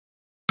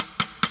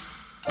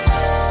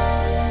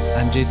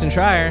I'm Jason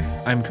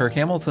Schreier. I'm Kirk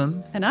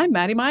Hamilton. And I'm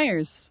Maddie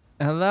Myers.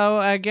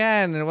 Hello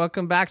again, and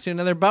welcome back to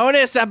another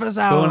bonus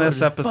episode. Bonus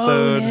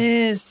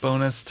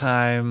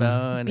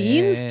time.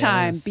 Beans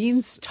time.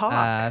 Beans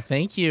talk.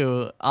 Thank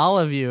you, all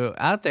of you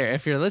out there.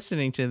 If you're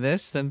listening to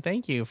this, then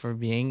thank you for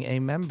being a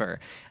member.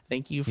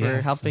 Thank you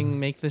for helping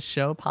make this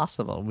show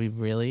possible. We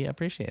really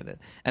appreciate it.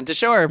 And to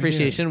show our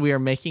appreciation, we are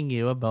making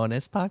you a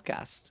bonus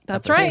podcast.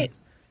 That's right.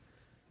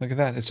 Look at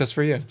that. It's just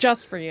for you. It's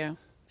just for you.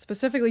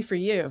 Specifically for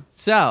you.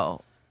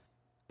 So,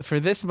 for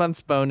this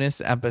month's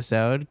bonus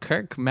episode,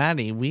 Kirk,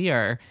 Maddie, we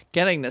are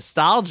getting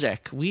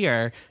nostalgic. We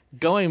are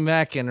going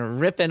back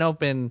and ripping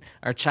open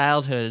our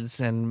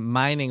childhoods and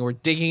mining. We're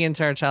digging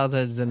into our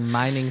childhoods and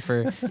mining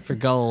for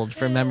gold,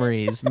 for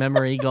memories,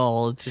 memory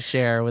gold to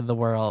share with the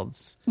world.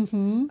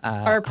 Mm-hmm.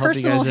 Our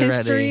personal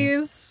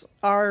histories,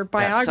 our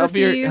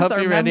biographies, yes, hope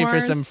you're ready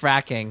memoirs. for some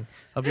fracking.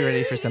 Hope you're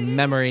ready for some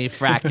memory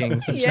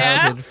fracking, some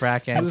childhood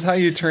fracking. This is how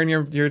you turn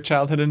your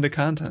childhood into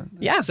content.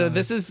 Yeah. So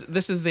this is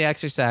the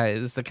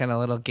exercise, the kind of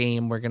little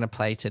game we're going to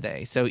play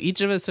today. So each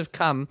of us have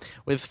come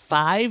with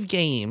 5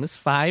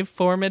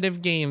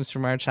 formative games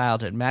from our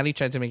childhood. Maddie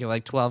tried to make it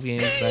like 12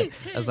 games, but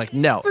I was like,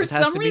 no, For it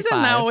has some to be reason,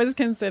 5. that was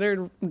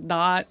considered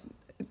not,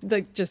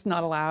 just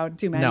not allowed.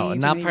 Too many. No, too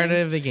not many part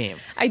names. of the game.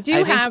 I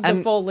have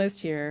the full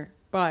list here,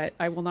 but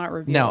I will not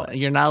reveal it. No,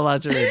 you're not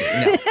allowed to read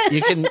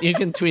it. No, you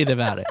can tweet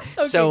about it.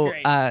 Okay, so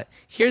great.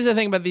 Here's the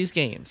thing about these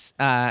games,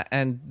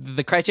 and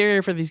the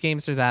criteria for these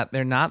games are that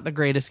they're not the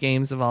greatest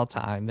games of all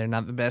time. They're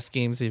not the best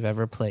games we've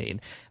ever played.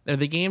 They're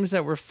the games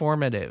that were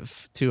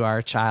formative to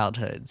our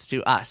childhoods,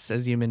 to us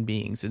as human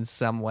beings in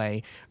some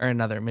way or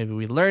another. Maybe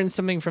we learned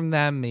something from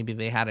them. Maybe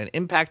they had an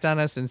impact on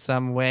us in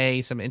some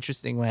way, some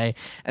interesting way.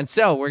 And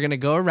so we're going to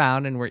go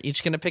around and we're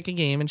each going to pick a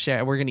game and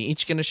share. We're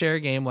each going to share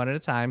a game one at a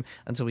time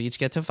until we each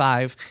get to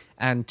 5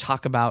 and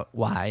talk about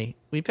why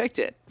we picked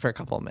it for a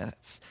couple of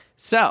minutes.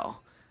 So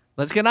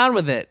let's get on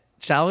with it,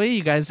 shall we?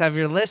 You guys have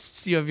your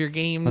lists. You have your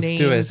game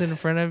names in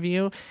front of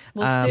you.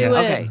 Let's do it.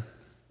 Okay.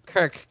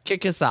 Kirk,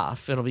 kick us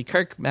off. It'll be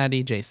Kirk,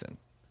 Maddie, Jason.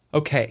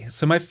 Okay,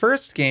 so my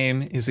first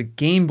game is a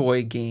Game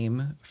Boy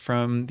game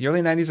from the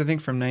early 90s, I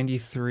think from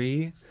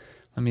 93.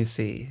 Let me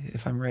see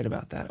if I'm right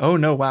about that. Oh,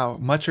 no, wow,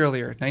 much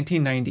earlier,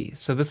 1990.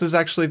 So this is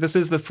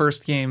the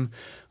first game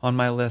on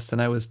my list,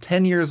 and I was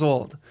 10 years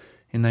old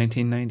in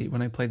 1990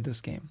 when I played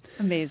this game.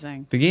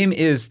 Amazing. The game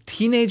is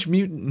Teenage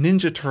Mutant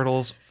Ninja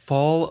Turtles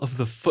Fall of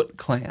the Foot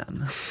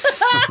Clan.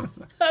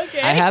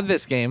 Okay. I had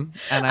this game,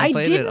 and I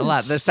played it a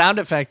lot. The sound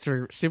effects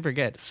were super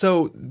good.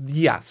 So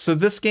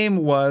this game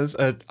was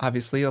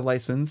obviously a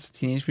licensed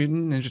Teenage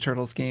Mutant Ninja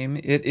Turtles game.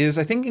 It is,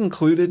 I think,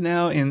 included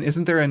now in,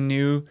 isn't there a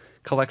new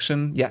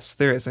collection? Yes,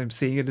 there is. I'm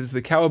seeing it is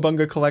the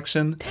Cowabunga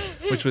collection,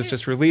 which was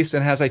just released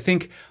and has, I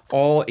think,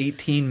 all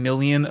 18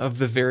 million of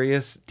the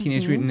various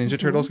Teenage Mutant Ninja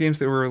Turtles games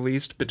that were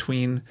released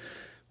between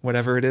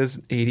whatever it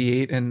is,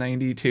 88 and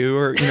 92,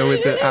 or,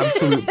 with the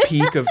absolute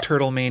peak of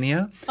Turtle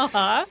Mania.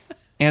 Uh-huh.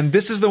 And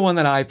this is the one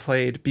that I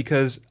played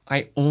because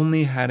I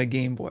only had a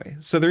Game Boy.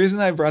 So the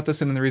reason I brought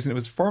this in and the reason it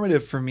was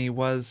formative for me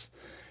was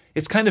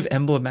it's kind of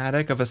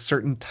emblematic of a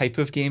certain type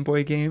of Game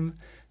Boy game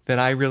that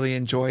I really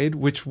enjoyed,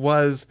 which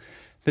was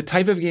the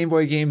type of Game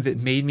Boy game that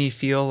made me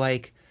feel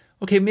like,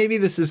 okay, maybe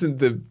this isn't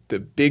the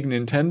big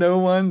Nintendo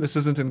one. This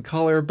isn't in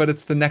color, but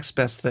it's the next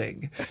best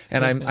thing.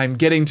 And I'm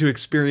getting to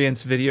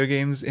experience video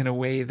games in a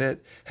way that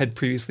had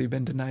previously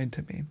been denied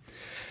to me.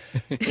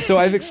 So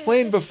I've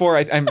explained before,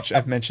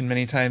 I've mentioned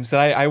many times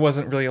that I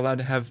wasn't really allowed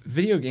to have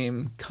video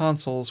game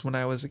consoles when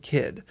I was a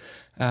kid.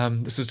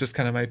 This was just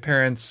kind of my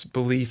parents'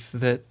 belief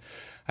that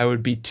I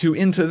would be too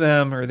into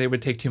them or they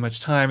would take too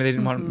much time or they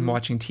didn't want me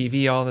watching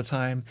TV all the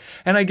time.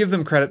 And I give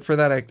them credit for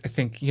that. I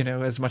think,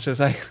 as much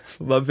as I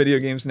love video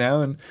games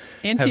now and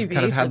TV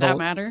kind of for that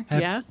matter.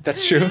 Yeah.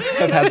 That's true.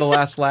 I've had the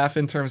last laugh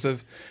in terms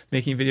of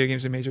making video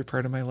games a major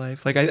part of my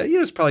life. Like,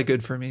 it's probably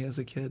good for me as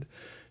a kid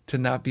to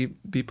not be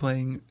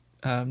playing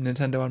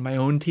Nintendo on my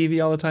own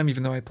TV all the time,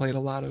 even though I played a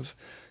lot of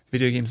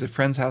video games at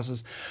friends'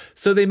 houses.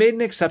 So they made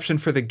an exception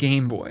for the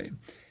Game Boy.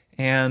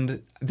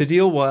 And the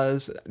deal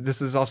was,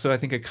 this is also, I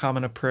think, a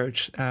common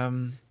approach,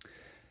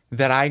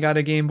 that I got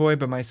a Game Boy,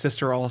 but my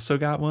sister also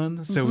got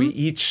one. So we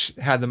each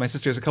had them. My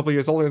sister's a couple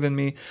years older than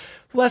me,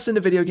 less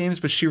into video games,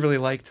 but she really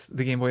liked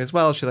the Game Boy as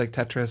well. She liked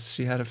Tetris.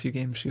 She had a few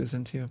games she was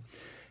into.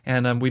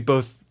 And we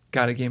both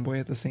got a Game Boy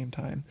at the same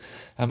time.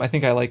 I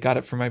think I got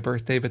it for my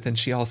birthday, but then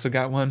she also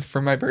got one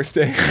for my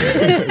birthday.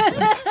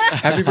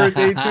 Happy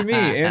birthday to me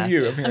and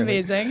you. Apparently.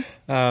 Amazing.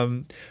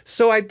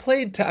 So I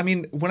played,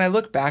 when I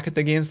look back at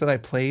the games that I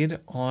played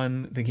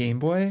on the Game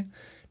Boy,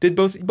 did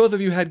both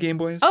of you had Game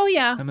Boys? Oh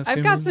yeah,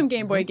 I've got some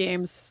Game Boy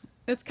games.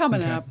 It's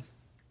coming up.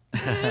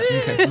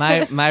 Okay.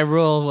 My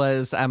rule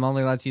was I'm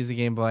only allowed to use a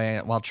Game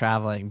Boy while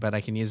traveling, but I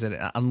can use it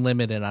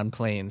unlimited on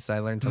planes. So I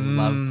learned to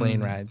love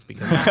plane rides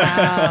because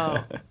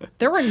Wow.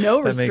 There were no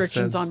That makes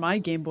restrictions sense. on my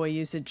Game Boy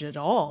usage at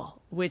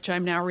all, which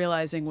I'm now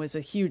realizing was a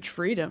huge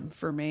freedom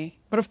for me.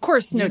 But of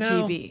course, no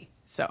TV.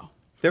 So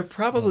There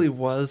probably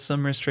was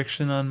some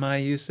restriction on my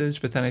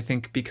usage, but then I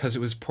think because it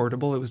was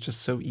portable, it was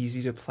just so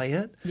easy to play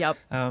it. Yep.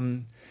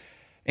 And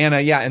And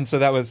and so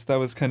that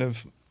was kind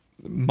of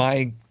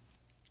my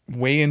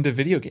way into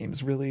video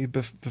games. Really,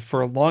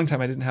 for a long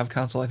time, I didn't have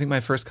console. I think my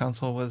first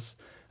console was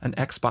an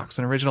Xbox,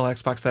 an original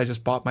Xbox that I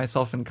just bought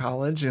myself in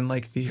college in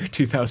like the year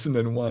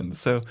 2001.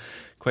 So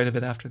quite a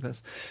bit after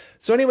this.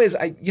 So anyways,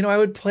 I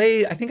would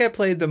play, I think I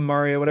played the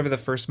Mario, whatever the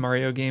first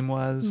Mario game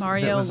was.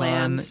 Mario that was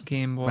Land. on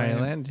Game Boy. Mario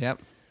Land,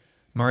 yep.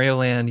 Mario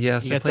Land,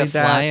 yes. You I get to played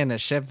fly that. in a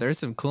ship. There's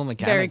some cool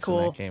mechanics Very in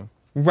cool. that game.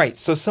 Right.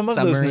 So some of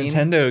those Submarine.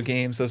 Nintendo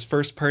games, those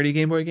first party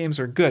Game Boy games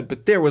are good,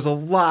 but there was a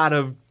lot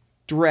of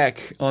dreck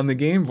on the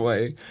Game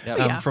Boy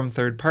Yep. from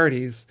third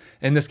parties.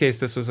 In this case,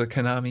 this was a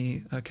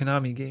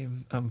Konami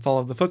game, Fall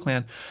of the Foot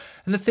Clan.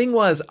 And the thing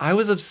was, I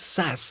was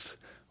obsessed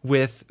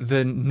with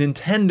the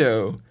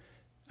Nintendo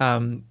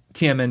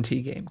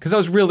TMNT game because I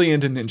was really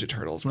into Ninja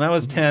Turtles. When I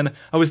was 10,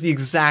 I was the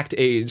exact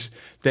age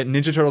that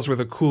Ninja Turtles were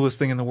the coolest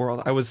thing in the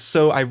world.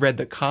 I read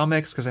the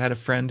comics because I had a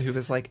friend who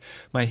was like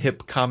my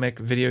hip comic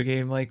video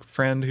game like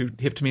friend who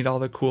hipped me to all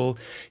the cool.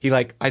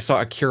 I saw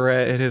Akira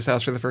at his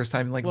house for the first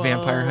time, like Whoa.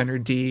 Vampire Hunter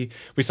D.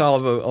 We saw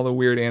all the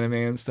weird anime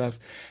and stuff.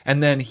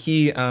 And then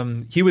he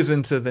was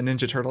into the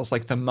Ninja Turtles,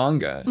 like the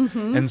manga.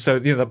 And so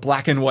the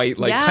black and white,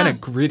 like Yeah. kind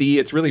of gritty.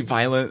 It's really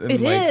violent. And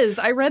It is.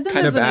 I read them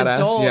kind as of an badass,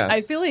 adult. yeah.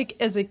 I feel like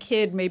as a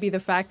kid, maybe the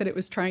fact that it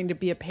was trying to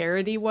be a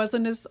parody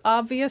wasn't as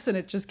obvious, and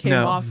it just came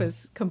No. off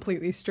as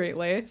completely straight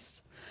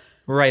laced.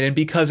 Right, and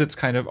because it's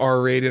kind of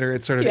R-rated or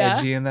it's sort of Yeah.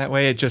 edgy in that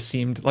way, it just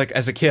seemed like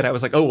as a kid I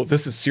was like, oh, well,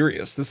 this is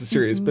serious. This is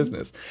serious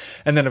business.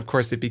 And then, of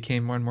course, it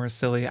became more and more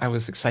silly. I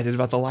was excited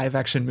about the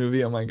live-action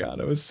movie. Oh, my God,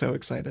 I was so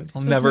excited.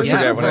 I'll never movies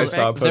forget are when I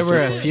saw a perfect. poster.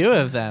 There were a few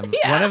of them.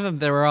 Yeah. One of them,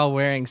 they were all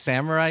wearing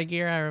samurai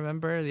gear, I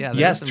remember. Yeah,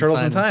 there Yes, was some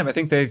Turtles in fun- Time. I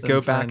think they some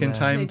go back fun, in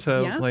time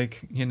to,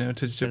 yeah.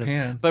 to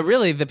Japan. But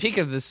really, the peak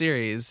of the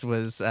series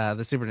was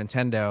the Super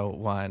Nintendo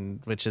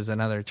one, which is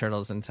another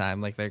Turtles in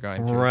Time, like they're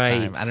going through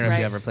Right. time. I don't know if Right.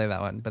 you ever played that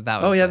one, but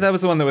that was Oh yeah, like, that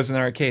was the one that was in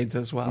arcades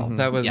as well.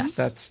 That was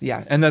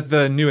Yes. and that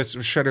the newest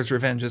Shredder's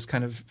Revenge is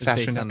kind of It's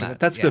fashioned based on after that, that.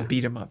 That's yeah. the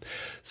beat 'em up.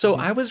 So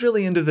I was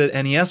really into the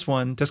NES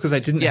one just because I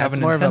didn't yeah, have it's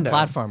a more Nintendo. of a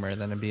platformer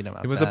than a beat 'em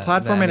up. It was a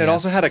platform, and it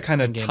also had a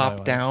kind of and Game Boy ones.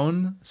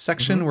 top-down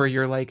section where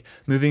you're like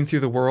moving through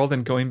the world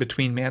and going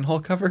between manhole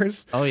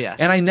covers. Oh, yes.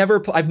 And I've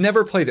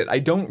never played it. I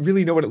don't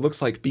really know what it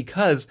looks like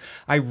because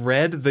I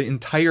read the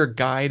entire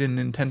guide in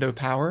Nintendo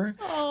Power,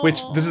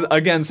 which this is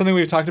again something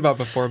we've talked about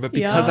before. But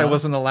because Yeah. I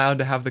wasn't allowed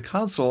to have the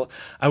console,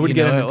 I would You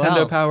get a know it Nintendo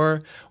well.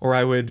 Power, or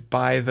I would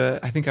buy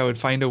I think I would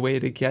find a way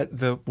to get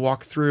the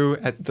walkthrough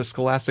at the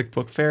Scholastic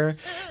Book Fair,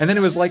 and then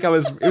it was like it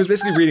was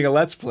basically reading a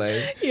Let's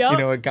Play, Yep.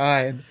 a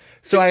guide.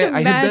 So Just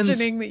I had been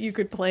imagining that you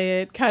could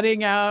play it,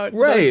 cutting out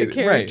Right, the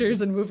characters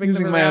right. and moving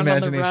Using them my around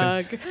on the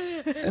imagination.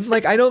 rug. And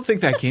like, I don't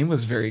think that game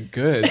was very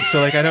good. So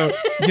like, I don't,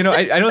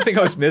 I don't think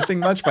I was missing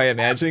much by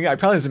imagining. I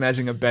probably was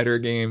imagining a better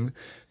game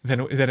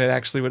than it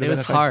actually would It have been was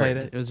if I hard. played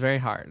it. It was very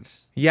hard.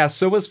 Yeah,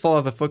 so was Fall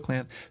of the Foot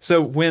Clan.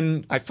 So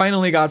when I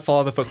finally got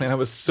Fall of the Foot Clan, I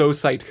was so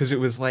psyched because it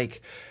was like,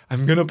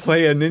 I'm going to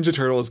play a Ninja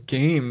Turtles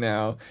game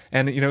now.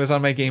 And, it was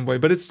on my Game Boy,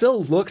 but it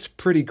still looked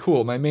pretty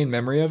cool. My main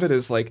memory of it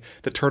is like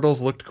the turtles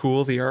looked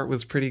cool. The art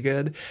was pretty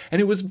good. And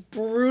it was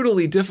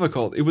brutally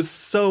difficult. It was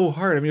so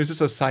hard. I mean, it was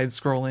just a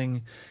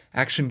side-scrolling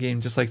action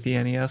game, just like the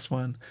NES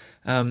one.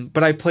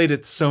 But I played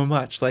it so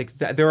much. Like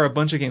there are a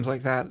bunch of games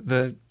like that.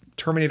 The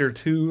Terminator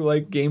 2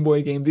 like Game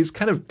Boy game, these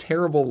kind of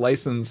terrible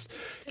licensed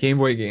Game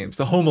Boy games.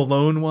 The Home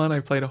Alone one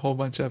I played a whole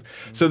bunch of.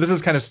 So this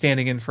is kind of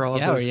standing in for all of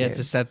Yeah, those where you had to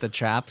games. set the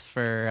traps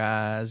for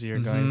as you were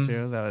going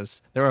through.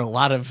 There were a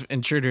lot of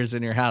intruders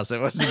in your house.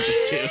 It wasn't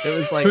just two. It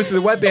was like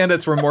The Wet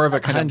Bandits were more of a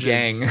kind hundreds. of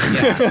gang. Yeah,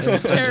 there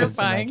was hundreds in that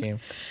Terrifying. game.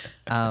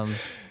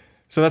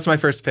 So that's my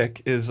first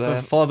pick is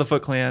Fall of the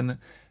Foot Clan,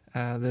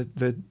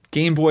 the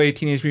Game Boy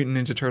Teenage Mutant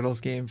Ninja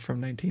Turtles game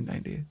from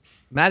 1990.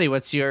 Maddie,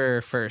 what's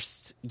your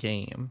first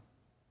game?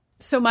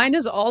 So mine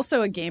is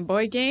also a Game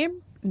Boy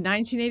game,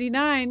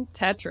 1989,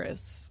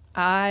 Tetris.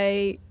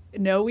 I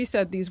know we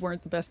said these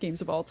weren't the best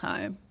games of all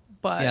time,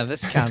 but Yeah,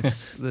 this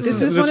counts. this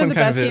is is This one one of the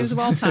kind best of games is. of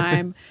all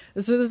time.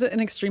 This was an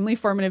extremely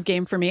formative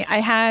game for me. I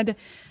had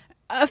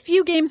a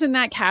few games in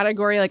that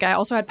category. Like I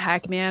also had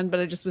Pac-Man, but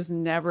I just was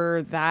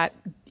never that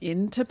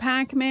into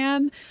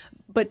Pac-Man.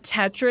 But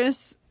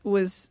Tetris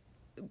was,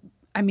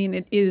 I mean,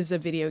 it is a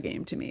video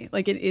game to me.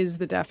 Like it is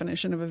the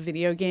definition of a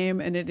video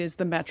game, and it is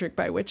the metric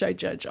by which I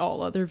judge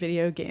all other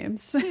video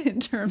games in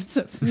terms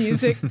of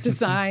music,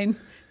 design,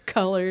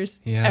 colors,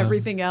 Yeah.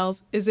 everything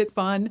else. Is it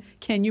fun?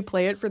 Can you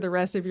play it for the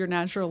rest of your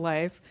natural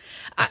life?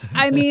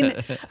 I mean,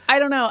 I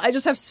don't know. I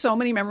just have so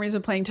many memories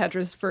of playing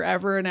Tetris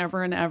forever and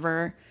ever and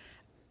ever,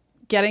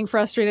 getting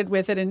frustrated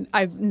with it. And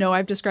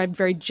I've described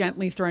very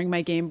gently throwing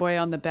my Game Boy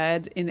on the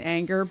bed in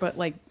anger, but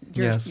like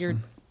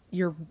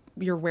you're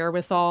your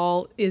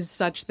wherewithal is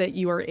such that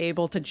you are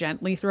able to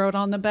gently throw it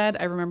on the bed.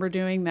 I remember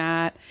doing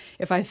that.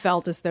 If I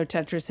felt as though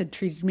Tetris had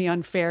treated me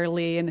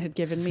unfairly and had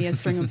given me a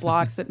string of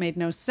blocks that made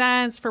no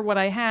sense for what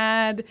I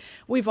had,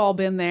 we've all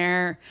been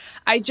there.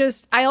 I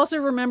also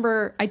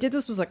remember I did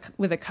this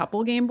with a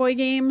couple Game Boy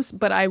games,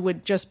 but I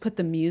would just put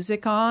the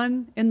music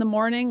on in the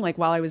morning, like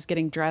while I was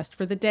getting dressed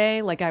for the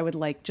day. Like I would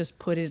like just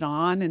put it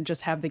on and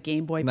just have the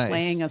Game Boy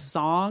playing a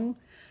song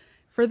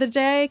for the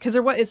day, because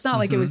it's not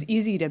like it was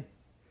easy to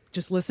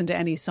just listen to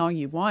any song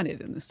you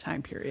wanted in this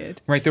time period.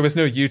 Right, there was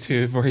no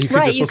YouTube where you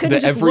could just listen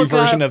to every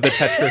version of the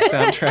Tetris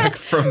soundtrack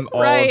from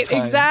all time. Right,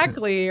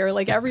 exactly, or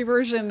like every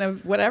version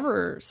of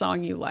whatever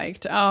song you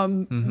liked.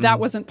 That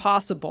wasn't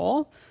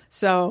possible.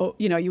 So,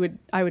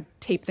 I would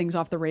tape things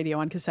off the radio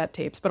on cassette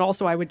tapes, but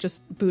also I would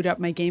just boot up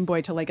my Game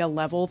Boy to like a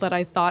level that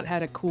I thought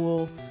had a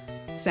cool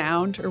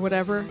sound or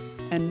whatever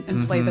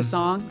and play the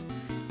song.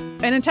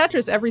 And in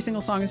Tetris, every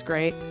single song is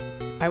great.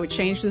 I would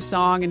change the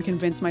song and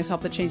convince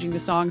myself that changing the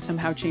song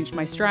somehow changed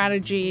my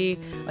strategy.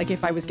 Like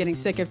if I was getting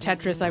sick of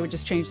Tetris, I would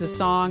just change the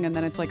song and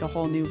then it's like a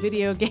whole new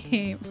video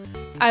game.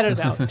 I don't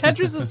know.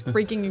 Tetris is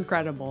freaking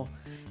incredible.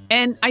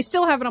 And I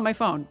still have it on my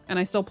phone and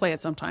I still play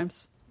it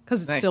sometimes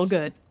because it's still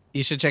good.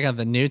 You should check out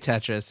the new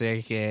Tetris,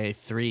 aka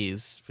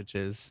Threes, which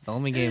is the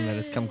only game that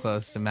has come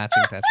close to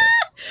matching Tetris.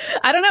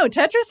 I don't know.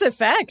 Tetris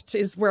Effect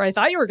is where I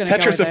thought you were going to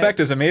go. Tetris Effect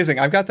is amazing.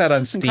 I've got that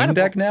on Steam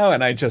Deck now,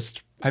 and I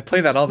play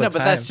that all the time. No,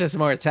 but that's just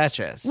more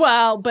Tetris.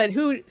 Well, but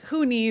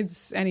who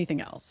needs anything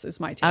else is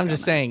my take. I'm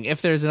just saying,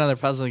 if there's another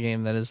puzzle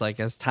game that is like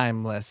as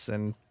timeless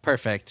and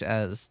perfect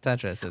as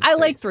Tetris, I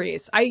like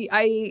Threes.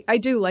 I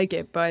do like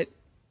it, but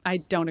I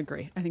don't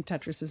agree. I think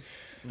Tetris is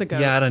the go.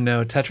 Yeah, I don't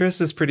know.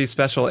 Tetris is pretty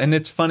special. And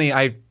it's funny,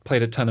 I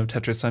played a ton of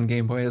Tetris on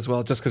Game Boy as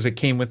well, just because it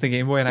came with the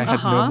Game Boy and I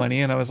had no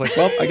money. And I was like,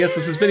 well, I guess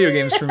this is video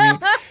games for me.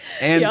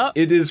 And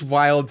it is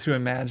wild to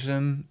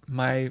imagine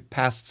my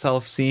past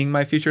self seeing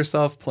my future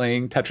self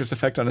playing Tetris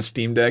Effect on a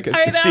Steam Deck at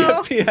 60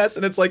 FPS.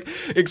 And it's like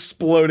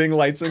exploding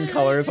lights and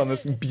colors on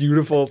this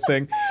beautiful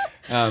thing.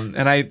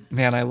 And I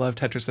love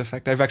Tetris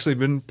Effect. I've actually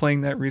been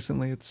playing that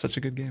recently. It's such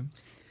a good game.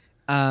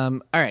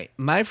 All right.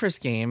 My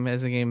first game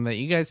is a game that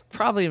you guys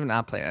probably have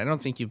not played. I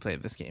don't think you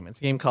played this game. It's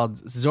a game called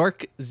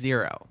Zork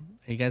Zero.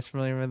 Are you guys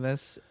familiar with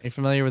this? Are you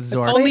familiar with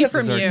Zork? Only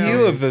from you. A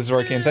few of the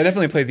Zork games. I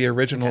definitely played the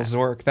original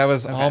Zork. That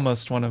was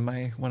almost one of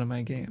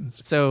my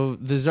games. So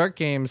the Zork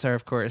games are,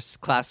 of course,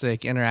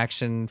 classic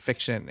interactive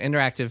fiction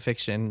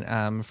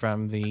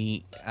from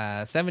the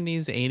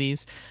 70s,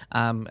 80s.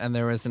 And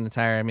there was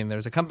there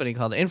was a company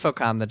called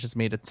Infocom that just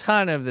made a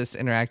ton of this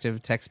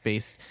interactive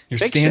text-based You're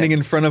fiction. standing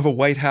in front of a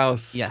White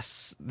House. Yes.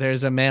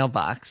 There's a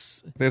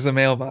mailbox.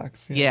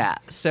 Yeah.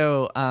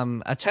 So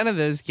a ton of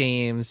those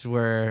games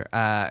were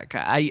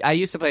I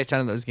used to play a ton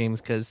of those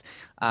games because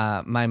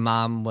my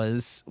mom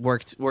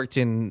worked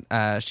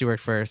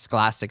for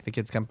Scholastic, the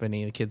kids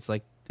company, the kids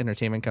like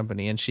entertainment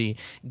company, and she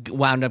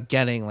wound up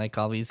getting like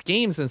all these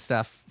games and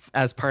stuff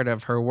as part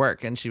of her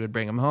work, and she would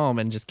bring them home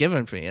and just give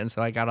them to me, and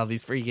so I got all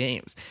these free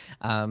games.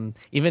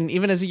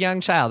 Even as a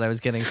young child, I was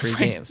getting free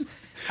games.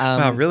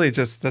 Wow, really?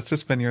 That's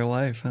just been your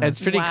life, huh?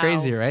 It's pretty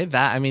crazy, right?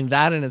 That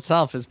in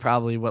itself is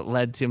probably what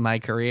led to my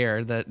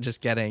career, that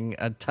just getting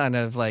a ton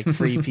of like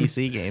free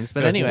PC games.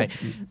 But anyway,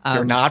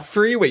 they're not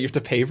free. Wait, you have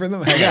to pay for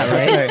them? Yeah,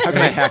 right. How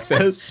can I hack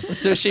this?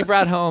 So she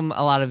brought home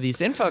a lot of these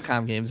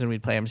Infocom games, and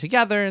we'd play them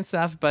together and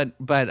stuff. But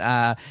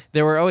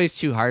they were always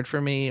too hard for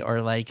me,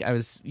 or like I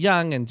was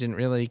young and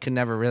could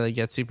never really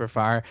get super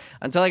far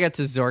until I got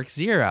to Zork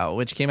Zero,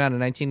 which came out in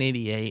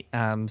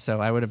 1988. So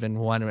I would have been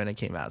 1 when it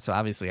came out. So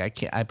obviously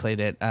I played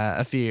it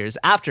a few years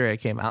after it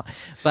came out.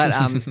 But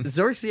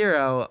Zork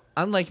Zero,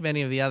 unlike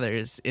many of the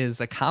others, is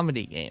a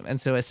comedy game.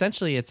 And so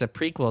essentially it's a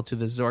prequel to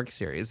the Zork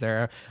series.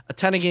 There are a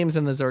ton of games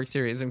in the Zork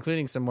series,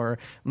 including some more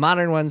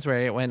modern ones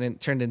where it went and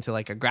turned into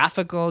like a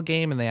graphical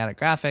game and they added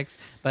graphics.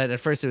 But at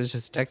first it was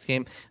just a text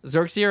game.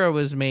 Zork Zero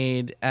was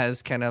made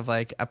as kind of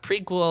like a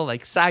prequel,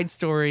 like side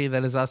story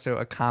that is also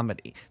a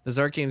comedy. The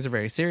Zork games are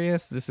very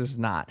serious. This is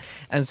not.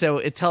 And so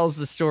it tells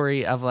the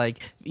story of like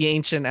the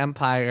ancient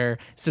empire.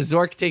 So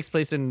Zork takes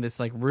place in this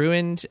like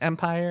ruined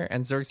empire,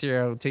 and Zork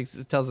Zero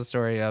tells the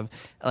story of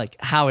like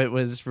how it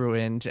was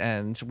ruined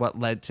and what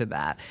led to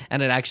that.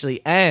 And it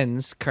actually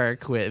ends,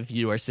 Kirk, with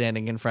you are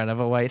standing in front of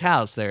a White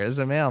House. There is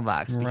a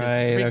mailbox.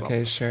 Right.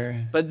 Okay. Sure.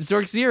 But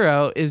Zork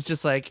Zero is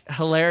just like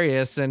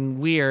hilarious and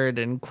weird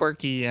and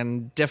quirky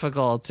and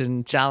difficult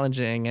and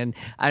challenging. And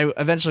I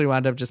eventually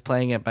wound up just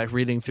playing it by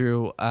reading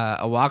through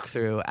a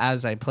walkthrough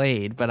as I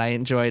played. But I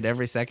enjoyed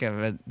every second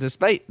of it,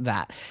 despite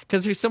that,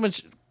 because there's so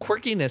much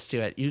quirkiness to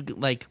it.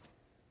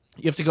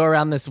 You have to go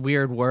around this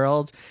weird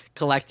world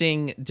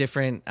collecting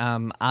different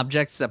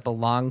objects that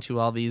belong to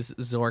all these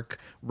Zork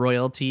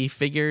royalty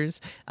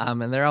figures.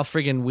 And they're all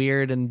friggin'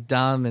 weird and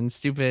dumb and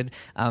stupid.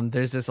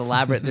 There's this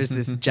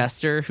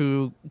jester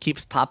who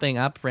keeps popping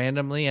up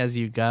randomly as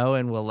you go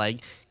and will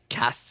like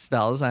cast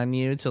spells on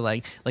you to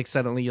like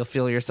suddenly you'll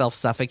feel yourself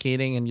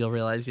suffocating and you'll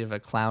realize you have a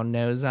clown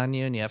nose on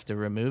you and you have to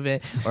remove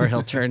it, or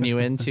he'll turn you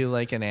into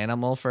like an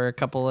animal for a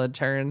couple of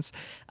turns.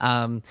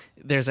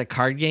 There's a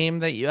card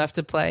game that you have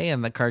to play,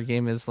 and the card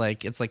game is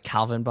like, it's like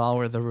Calvin Ball,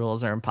 where the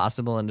rules are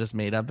impossible and just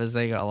made up as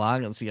they go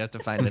along, and so you have to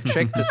find a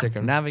trick to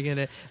circumnavigate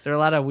it. There are a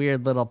lot of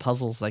weird little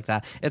puzzles like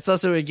that. It's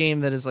also a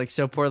game that is like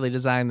so poorly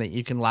designed that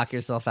you can lock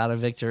yourself out of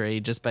victory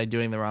just by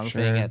doing the wrong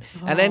thing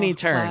at any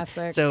turn.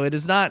 Classic. So it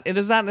is not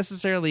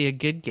necessarily a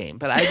good game,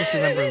 but I just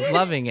remember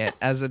loving it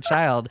as a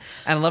child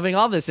and loving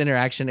all this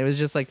interaction. It was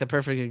just like the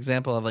perfect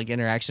example of like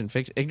interactive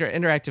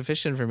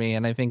fiction for me.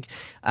 And I think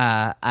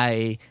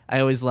I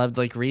always loved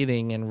like reading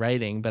and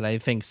writing, but I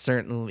think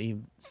certainly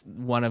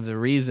one of the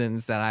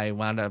reasons that I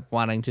wound up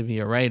wanting to be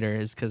a writer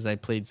is because I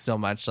played so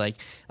much like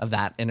of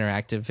that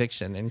interactive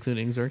fiction,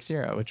 including Zork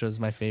Zero, which was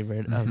my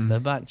favorite of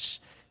the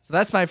bunch. So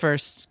that's my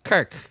first.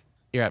 Kirk,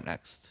 you're up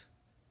next.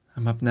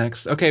 I'm up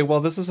next. Okay, well,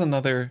 this is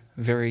another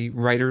very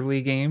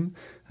writerly game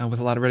with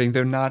a lot of writing.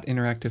 They're not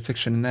interactive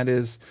fiction, and that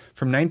is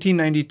from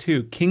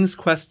 1992, King's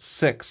Quest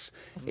VI,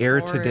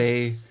 Air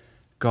Today,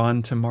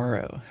 Gone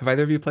Tomorrow. Have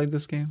either of you played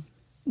this game?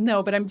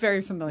 No, but I'm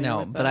very familiar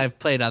with them. But I've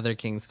played other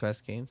King's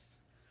Quest games.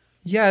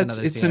 Yeah,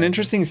 it's an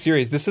interesting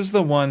series. This is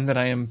the one that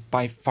I am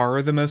by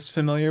far the most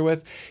familiar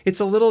with. It's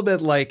a little bit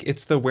like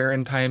it's the Where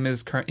in Time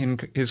is Carmen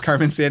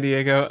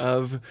Sandiego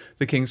of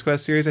the King's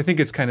Quest series. I think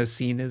it's kind of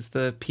seen as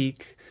the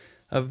peak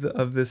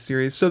of this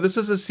series. So this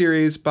was a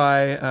series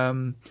by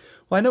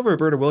well, I know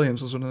Roberta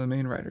Williams was one of the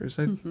main writers.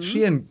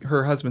 She and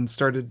her husband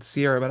started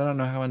Sierra, but I don't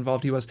know how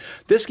involved he was.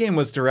 This game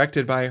was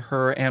directed by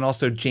her and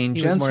also Jane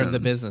Jensen. He was more of the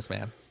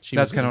businessman.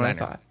 That's kind of what I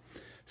thought.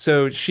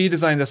 So she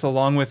designed this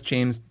along with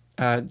Jane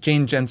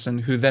Jensen,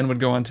 who then would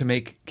go on to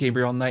make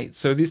Gabriel Knight.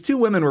 So these two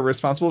women were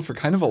responsible for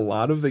kind of a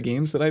lot of the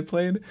games that I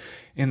played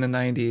in the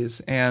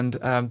 90s. And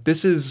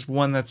this is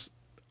one that's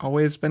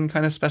always been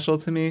kind of special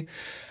to me.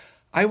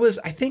 I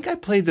think I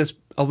played this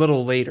a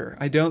little later.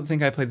 I don't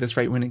think I played this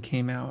right when it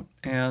came out.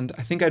 And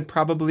I think I'd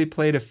probably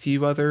played a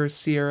few other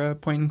Sierra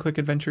point-and-click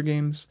adventure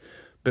games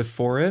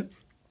before it.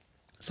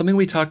 Something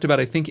we talked about,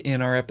 I think,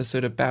 in our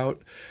episode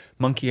about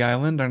Monkey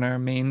Island, on our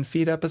main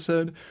feed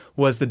episode,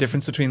 was the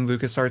difference between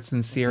LucasArts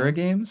and Sierra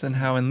games, and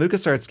how in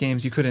LucasArts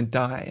games you couldn't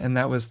die. And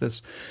that was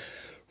this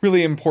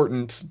really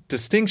important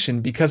distinction,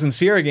 because in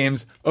Sierra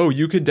games,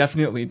 you could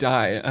definitely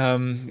die.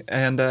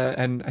 And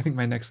I think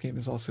my next game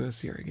is also a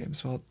Sierra game,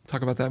 so I'll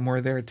talk about that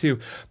more there too.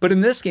 But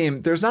in this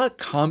game, there's not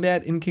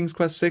combat in King's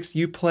Quest VI.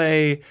 You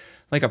play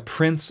like a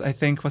prince, I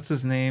think. What's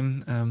his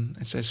name?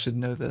 I should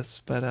know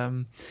this, but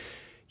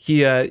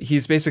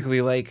he's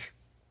basically like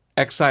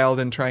exiled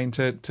and trying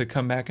to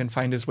come back and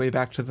find his way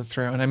back to the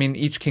throne. I mean,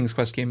 each King's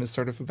Quest game is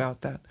sort of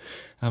about that.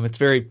 It's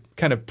very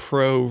kind of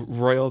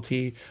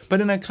pro-royalty,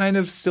 but in a kind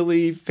of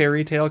silly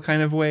fairy tale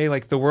kind of way.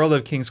 Like the world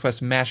of King's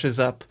Quest mashes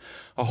up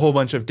a whole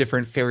bunch of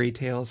different fairy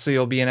tales. So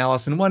you'll be in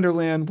Alice in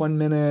Wonderland 1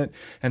 minute,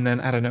 and then,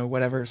 I don't know,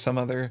 whatever, some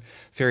other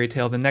fairy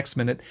tale the next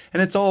minute.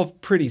 And it's all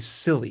pretty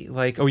silly.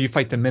 Like, you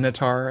fight the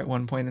Minotaur at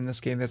one point in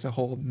this game. There's a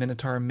whole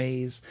Minotaur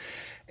maze.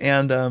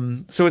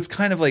 And so it's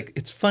kind of like,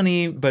 it's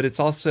funny, but it's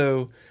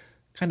also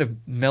kind of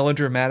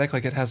melodramatic.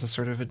 Like it has a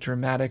sort of a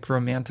dramatic,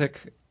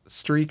 romantic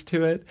streak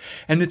to it.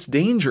 And it's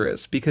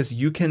dangerous because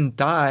you can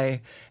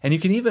die, and you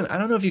can even, I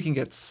don't know if you can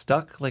get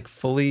stuck like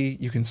fully.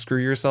 You can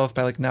screw yourself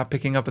by like not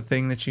picking up a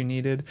thing that you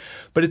needed,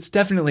 but it's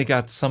definitely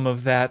got some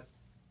of that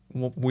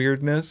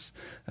weirdness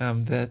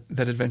that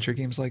adventure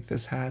games like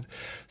this had.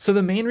 So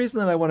the main reason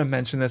that I want to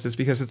mention this is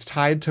because it's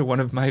tied to one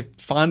of my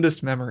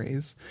fondest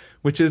memories,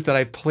 which is that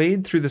I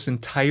played through this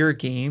entire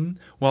game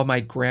while my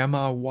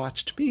grandma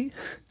watched me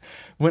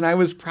when I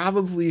was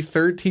probably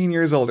 13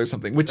 years old or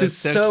something, which is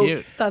so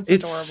cute. That's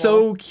it's adorable.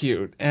 So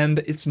cute. And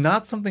it's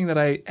not something that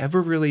I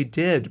ever really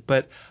did,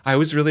 but I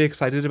was really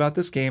excited about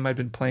this game. I'd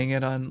been playing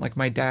it on like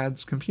my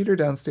dad's computer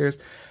downstairs.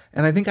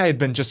 And I think I had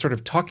been just sort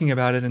of talking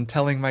about it and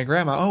telling my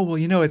grandma,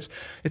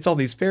 it's all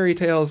these fairy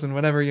tales and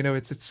whatever,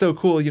 it's so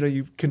cool.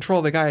 You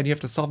control the guy and you have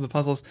to solve the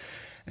puzzles.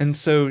 And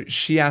so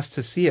she asked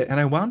to see it. And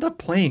I wound up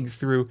playing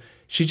through,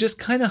 she just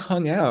kind of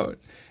hung out.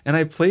 And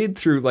I played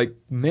through like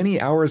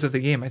many hours of the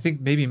game. I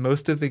think maybe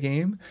most of the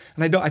game.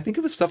 And I think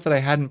it was stuff that I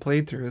hadn't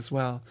played through as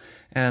well.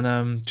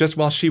 And just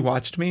while she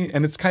watched me,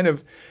 and it's kind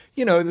of,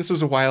 this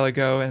was a while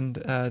ago,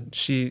 and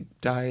she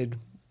died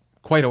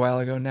quite a while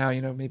ago now,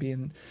 maybe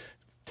in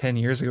 10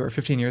 years ago or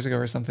 15 years ago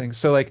or something.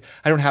 So like,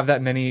 I don't have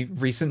that many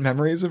recent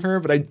memories of her,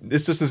 but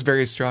it's just this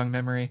very strong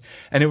memory.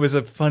 And it was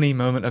a funny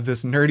moment of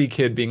this nerdy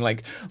kid being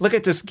like, look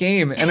at this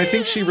game. And I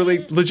think she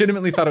really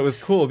legitimately thought it was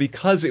cool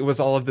because it was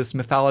all of this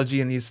mythology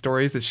and these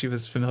stories that she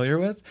was familiar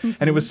with. Mm-hmm.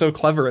 And it was so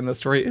clever, and the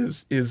story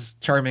is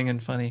charming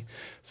and funny.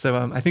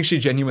 So I think she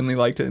genuinely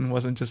liked it and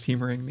wasn't just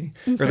humoring me.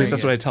 Or at least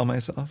that's what I tell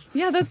myself.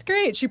 Yeah, that's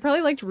great. She probably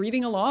liked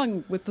reading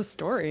along with the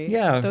story.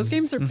 Yeah. Those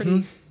games are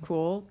pretty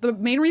cool. The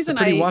main reason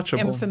I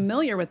am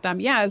familiar with them,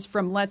 is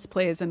from Let's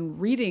Plays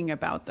and reading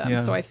about them.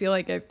 Yeah. So I feel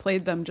like I've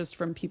played them just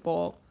from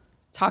people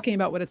talking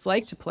about what it's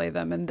like to play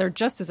them, and they're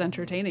just as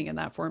entertaining in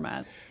that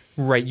format.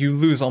 Right, you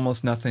lose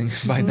almost nothing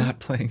by not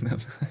playing them.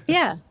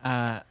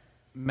 Yeah.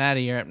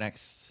 Maddie, you're up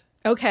next.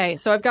 Okay,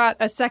 so I've got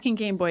a second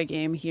Game Boy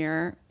game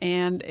here,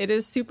 and it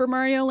is Super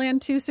Mario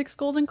Land 2 Six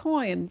Golden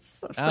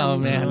Coins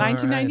from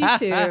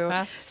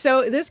 1992.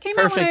 So this came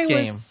out when I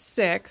was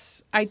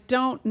 6. I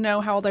don't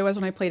know how old I was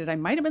when I played it. I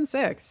might have been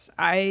 6.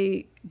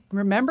 I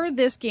remember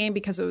this game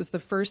because it was the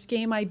first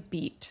game I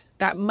beat.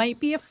 That might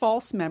be a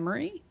false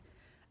memory.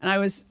 And I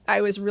was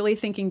really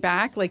thinking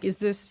back, like,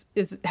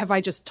 have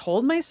I just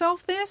told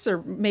myself this?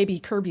 Or maybe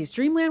Kirby's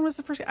Dream Land was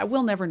the first? I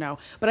will never know.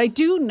 But I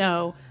do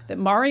know that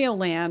Mario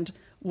Land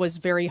was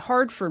very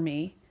hard for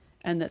me,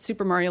 and that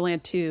Super Mario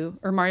Land 2,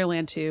 or Mario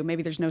Land 2,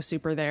 maybe there's no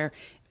super there,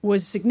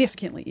 was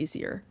significantly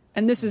easier.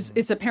 And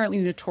it's apparently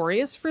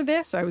notorious for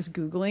this. I was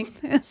Googling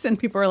this, and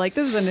people are like,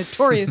 this is a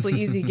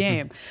notoriously easy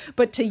game.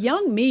 But to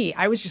young me,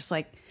 I was just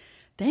like,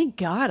 thank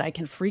God I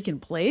can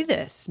freaking play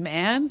this,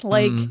 man.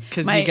 Like,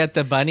 because you get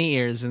the bunny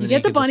ears, and you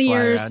get the bunny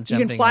ears. You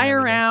can fly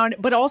around,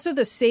 but also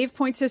the save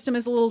point system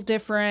is a little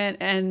different,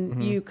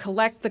 and you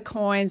collect the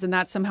coins, and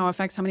that somehow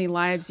affects how many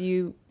lives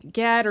you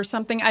get or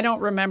something. I don't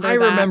remember. I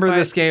remember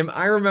this game.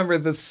 I remember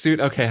the suit.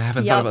 Okay, I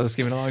haven't thought about this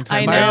game in a long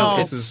time. I know.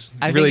 This is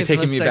really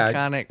taking me back.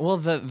 Iconic. Well,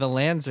 the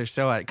lands are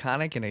so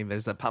iconic, and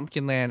there's the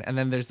pumpkin land, and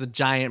then there's the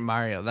giant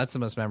Mario. That's the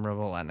most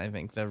memorable one, I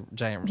think. The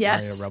giant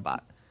Mario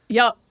robot.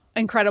 Yep.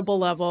 Incredible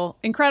level,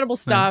 incredible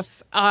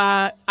stuff.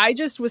 Nice. I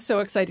just was so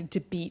excited to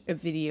beat a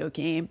video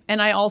game. And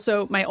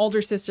my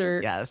older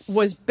sister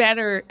was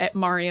better at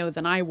Mario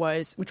than I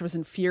was, which was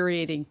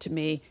infuriating to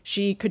me.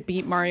 She could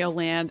beat Mario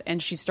Land,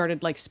 and she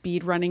started like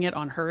speed running it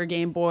on her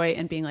Game Boy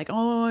and being like,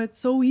 oh, it's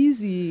so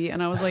easy.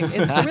 And I was like,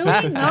 it's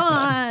really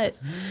not.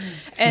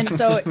 And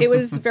so it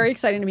was very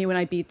exciting to me when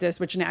I beat this,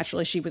 which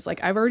naturally she was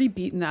like, I've already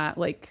beaten that,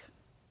 like,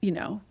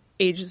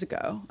 ages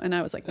ago. And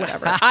I was like,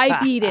 whatever. I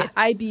beat it.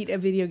 I beat a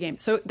video game.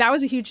 So that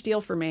was a huge deal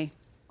for me.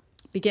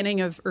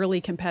 Beginning of early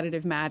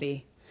competitive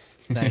Maddie.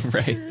 Nice.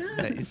 Right.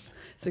 Nice.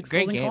 Six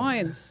golden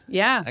coins.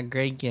 Yeah. A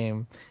great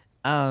game.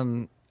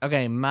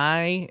 Okay,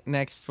 my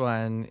next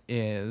one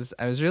is,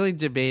 I was really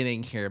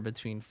debating here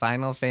between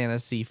Final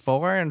Fantasy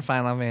IV and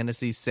Final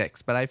Fantasy VI,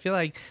 but I feel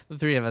like the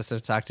three of us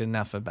have talked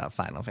enough about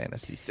Final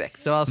Fantasy VI,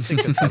 so I'll stick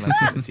with Final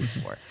Fantasy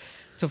IV.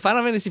 So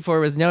Final Fantasy IV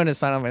was known as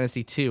Final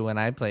Fantasy II when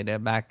I played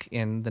it back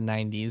in the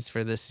 90s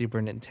for the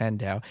Super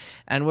Nintendo.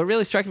 And what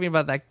really struck me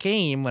about that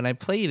game when I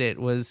played it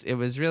was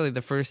really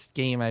the first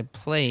game I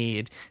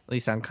played, at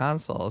least on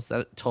consoles,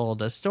 that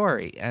told a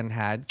story and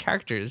had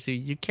characters who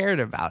you cared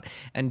about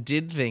and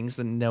did things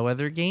that no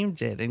other game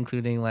did,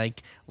 including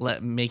like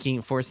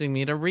forcing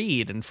me to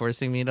read and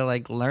forcing me to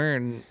like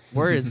learn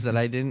words that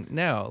I didn't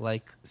know,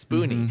 like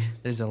Spoonie.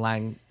 There's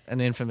an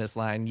infamous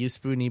line, "You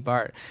Spoonie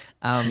Bart."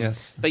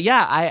 Yes. But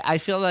yeah, I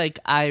feel like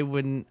I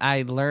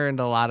learned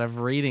a lot of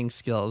reading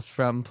skills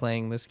from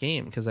playing this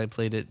game because I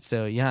played it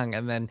so young,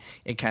 and then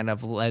it kind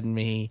of led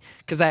me,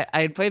 because I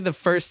had played the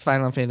first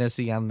Final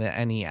Fantasy on the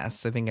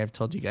NES. I think I've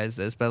told you guys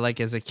this, but like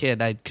as a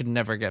kid, I could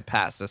never get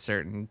past a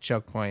certain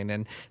choke point,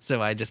 and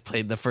so I just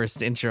played the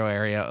first intro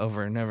area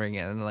over and over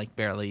again, and like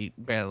barely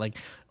like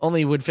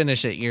only would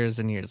finish it years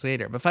and years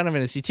later. But Final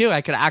Fantasy II,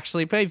 I could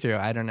actually play through.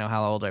 I don't know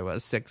how old I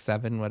was, 6,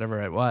 7,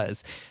 whatever it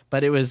was.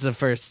 But it was the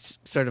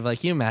first, sort of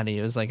like you, Maddie,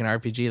 it was like an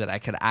RPG that I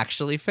could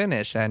actually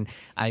finish. And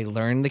I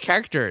learned the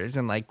characters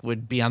and like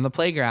would be on the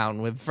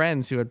playground with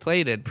friends who had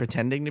played it,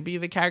 pretending to be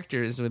the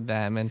characters with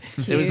them. And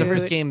it was the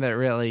first game that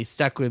really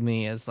stuck with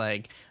me as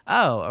like,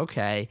 oh,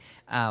 okay.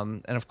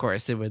 And of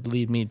course, it would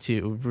lead me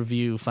to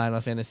review Final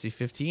Fantasy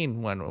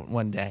 15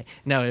 one day.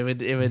 No,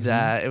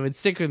 it would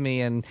stick with me,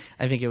 and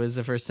I think it was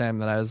the first time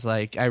that I was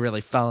like, I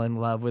really fell in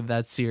love with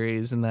that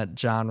series and that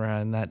genre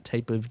and that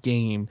type of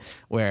game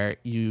where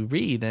you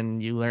read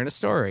and you learn a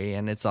story,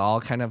 and it's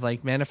all kind of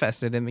like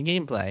manifested in the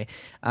gameplay.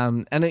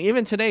 And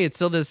even today, it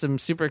still does some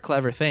super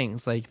clever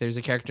things. Like there's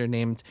a character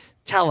named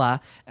Tella,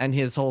 and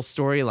his whole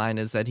storyline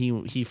is that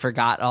he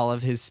forgot all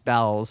of his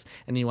spells,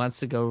 and he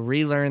wants to go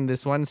relearn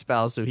this one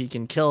spell so he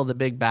can kill the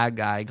big bad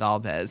guy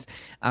Galvez.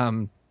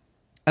 And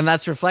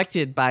that's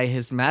reflected by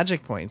his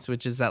magic points,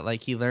 which is that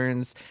like he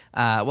learns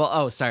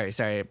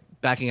sorry,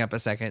 backing up a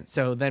second.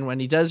 So then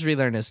when he does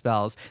relearn his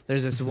spells,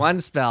 there's this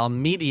one spell,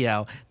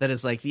 Meteo, that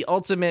is like the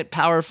ultimate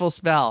powerful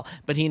spell,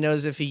 but he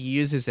knows if he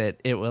uses it,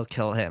 it will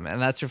kill him.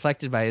 And that's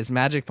reflected by his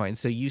magic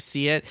points. So you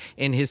see it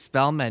in his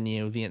spell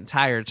menu the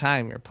entire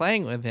time you're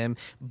playing with him,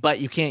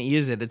 but you can't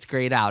use it. It's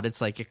grayed out. It's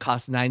like it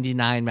costs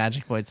 99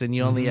 magic points and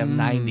you only have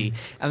 90.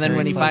 And then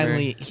when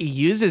he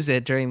uses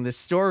it during the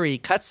story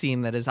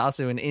cutscene that is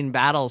also an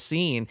in-battle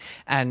scene,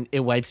 and it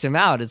wipes him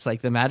out. It's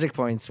like the magic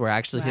points were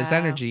actually his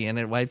energy, and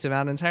it wiped him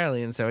out entirely.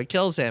 entirely, and so it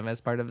kills him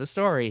as part of the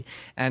story.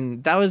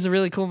 And that was a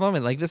really cool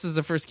moment. Like, this is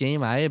the first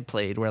game I had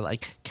played where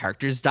like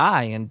characters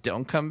die and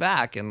don't come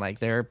back, and like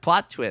there are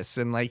plot twists,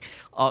 and like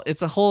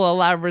it's a whole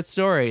elaborate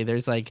story.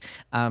 There's like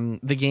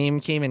the game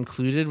came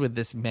included with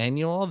this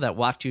manual that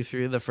walked you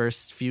through the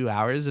first few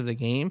hours of the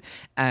game,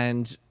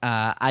 and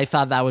I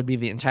thought that would be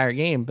the entire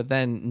game, but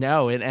then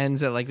no, it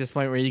ends at like this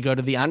point where you go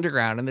to the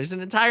underground and there's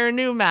an entire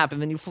new map,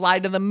 and then you fly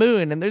to the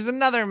moon and there's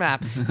another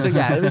map. So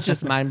yeah, it was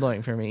just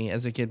mind-blowing for me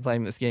as a kid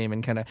playing this game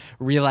and kind of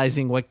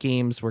realizing what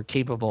games were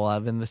capable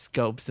of and the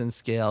scopes and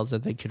scales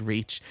that they could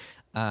reach.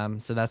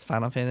 So that's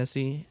Final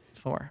Fantasy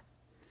IV.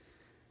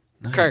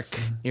 Nice. Kirk,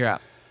 you're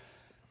up.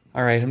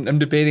 All right, I'm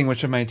debating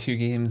which of my two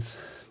games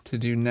to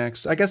do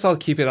next. I guess I'll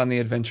keep it on the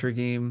adventure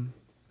game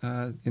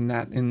in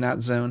that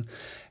zone,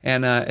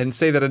 and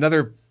say that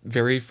another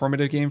very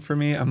formative game for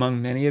me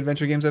among many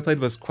adventure games I played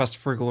was Quest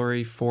for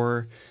Glory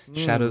 4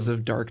 Shadows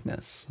of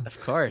Darkness. Of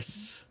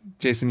course.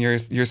 Jason,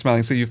 you're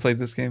smiling, so you've played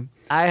this game?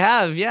 I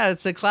have, yeah.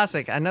 It's a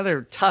classic.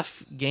 Another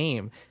tough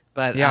game,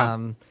 but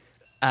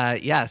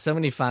yeah, so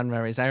many fond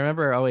memories. I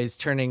remember always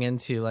turning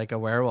into like a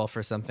werewolf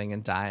or something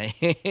and dying,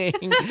 or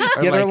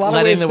there are a lot of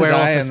letting ways the to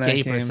werewolf die in that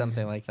escape or game.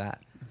 something like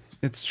that.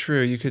 It's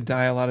true. You could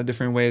die a lot of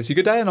different ways. You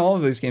could die in all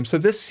of these games. So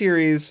this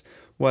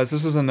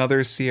was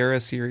another Sierra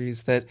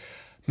series that,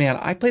 man,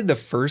 I played the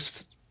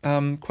first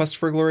Quest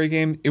for Glory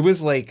game. It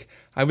was like,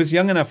 I was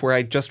young enough where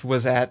I just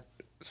was at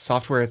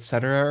Software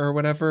Etc. or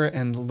whatever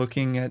and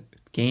looking at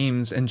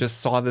games and just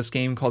saw this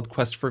game called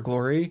Quest for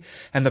Glory,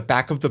 and the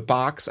back of the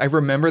box, I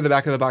remember the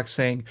back of the box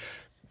saying,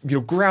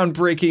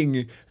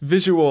 groundbreaking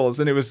visuals,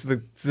 and it was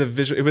the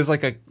visual. It was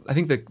like I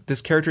think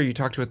this character you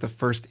talk to at the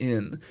first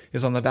inn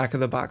is on the back of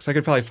the box. I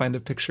could probably find a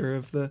picture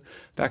of the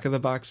back of the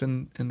box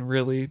and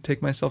really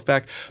take myself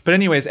back. But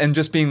anyways, and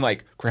just being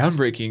like,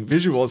 groundbreaking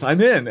visuals,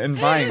 I'm in,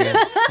 and buying it,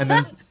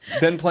 and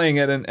then playing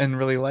it and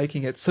really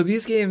liking it. So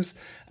these games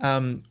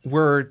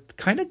were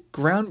kind of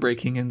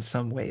groundbreaking in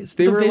some ways.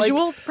 They the were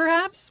visuals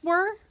perhaps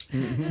were.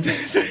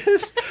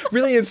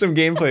 Really in some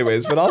gameplay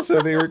ways, but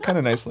also they were kind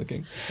of nice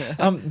looking.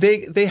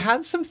 They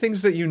had some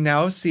things that you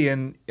now see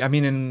in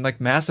like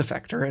Mass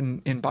Effect or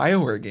in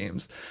BioWare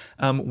games,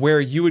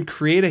 where you would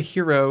create a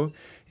hero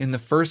in the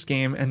first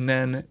game, and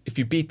then if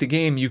you beat the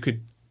game, you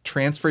could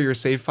transfer your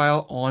save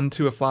file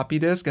onto a floppy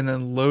disk and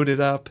then load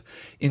it up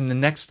in the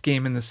next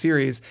game in the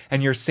series,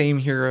 and your same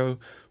hero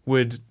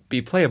would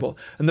be playable.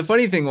 And the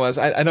funny thing was,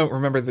 I don't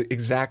remember the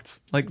exact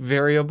like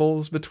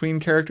variables between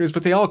characters,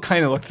 but they all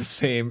kind of look the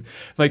same.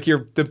 Like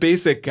the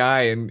basic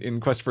guy in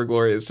Quest for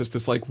Glory is just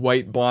this like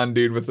white blonde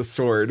dude with a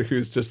sword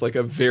who's just like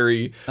a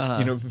very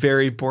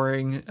very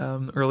boring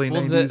early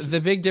 90s.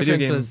 The big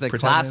difference was the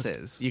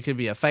classes. You could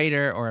be a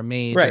fighter or a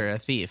mage or a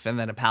thief, and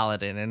then a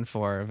paladin in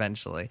 4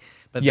 eventually.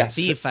 But the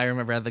thief, I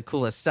remember, had the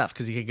coolest stuff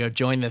because you could go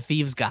join the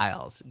Thieves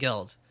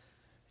Guild.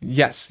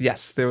 Yes.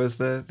 There was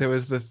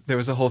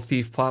a whole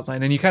thief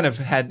plotline, and you kind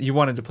of you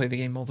wanted to play the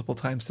game multiple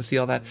times to see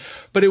all that.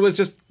 But it was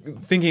just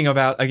thinking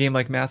about a game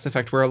like Mass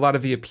Effect, where a lot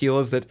of the appeal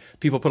is that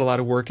people put a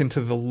lot of work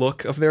into the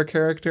look of their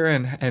character,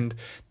 and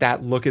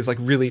that look is like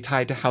really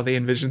tied to how they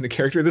envision the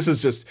character. This is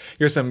just,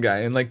 you're some guy,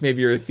 and like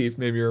maybe you're a thief,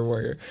 maybe you're a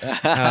warrior.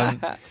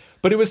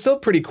 But it was still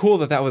pretty cool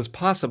that was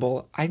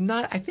possible. I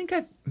think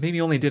I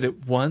maybe only did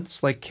it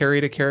once, like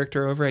carried a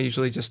character over. I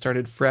usually just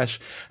started fresh.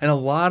 And a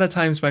lot of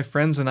times my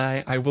friends and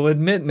I will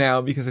admit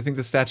now, because I think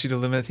the statute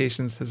of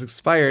limitations has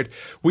expired,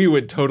 we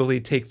would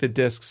totally take the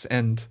discs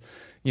and,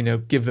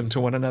 give them to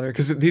one another.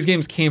 Because these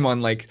games came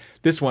on like,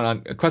 this one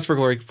on Quest for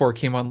Glory 4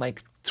 came on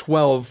like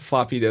 12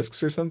 floppy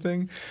disks or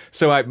something.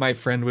 So my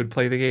friend would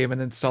play the game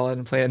and install it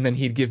and play it, and then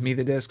he'd give me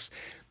the discs.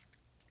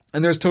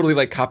 And there's totally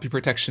like copy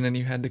protection, and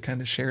you had to kind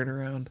of share it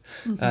around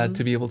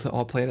to be able to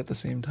all play it at the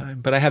same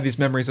time. But I have these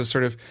memories of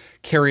sort of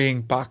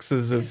carrying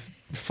boxes of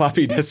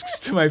floppy disks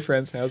to my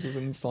friends' houses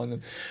and installing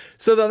them.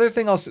 So the other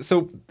thing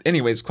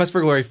anyways, Quest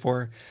for Glory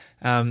 4,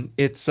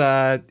 it's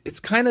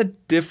kind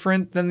of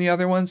different than the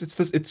other ones.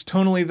 It's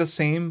tonally the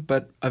same,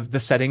 but the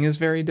setting is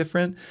very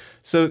different.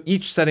 So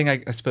each setting,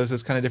 I suppose,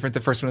 is kind of different.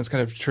 The first one is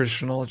kind of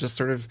traditional, just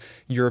sort of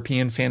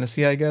European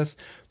fantasy, I guess.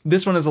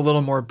 This one is a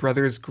little more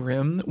Brothers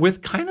Grimm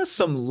with kind of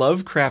some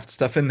Lovecraft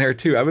stuff in there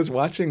too. I was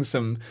watching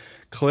some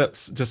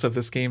clips just of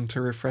this game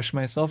to refresh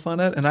myself on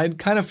it, and I'd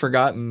kind of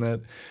forgotten that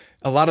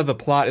a lot of the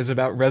plot is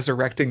about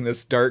resurrecting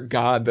this dark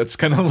god that's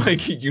going to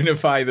like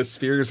unify the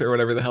spheres or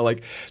whatever the hell.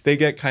 Like, they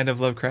get kind of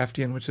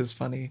Lovecraftian, which is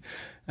funny,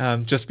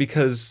 just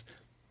because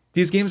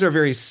these games are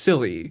very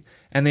silly,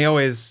 and they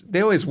always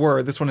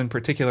were. This one in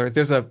particular,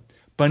 there's a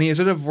bunny. Is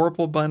it a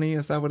Vorpal bunny?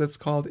 Is that what it's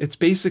called? It's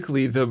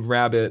basically the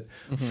rabbit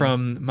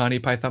from Monty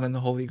Python and the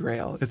Holy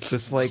Grail. It's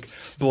this like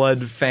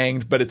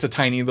blood-fanged, but it's a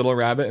tiny little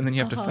rabbit, and then you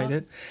have to fight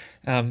it.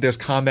 There's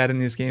combat in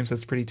these games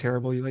that's pretty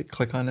terrible. You like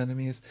click on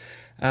enemies.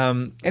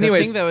 Anyways, the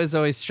thing that was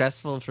always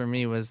stressful for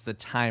me was the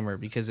timer,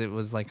 because it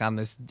was like on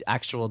this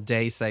actual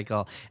day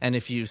cycle, and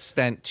if you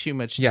spent too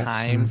much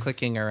time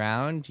clicking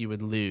around, you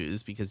would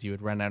lose because you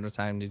would run out of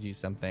time to do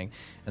something,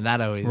 and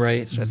that always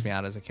stressed me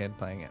out as a kid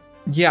playing it.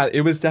 Yeah,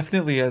 it was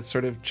definitely a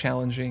sort of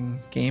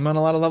challenging game on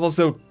a lot of levels,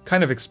 though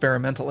kind of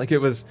experimental. Like, it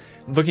was,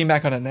 looking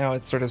back on it now,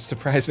 it's sort of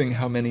surprising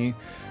how many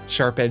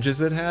sharp edges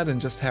it had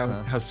and just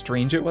how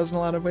strange it was in a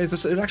lot of ways.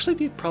 It would actually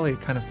be probably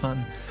kind of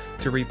fun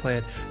to replay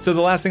it. So the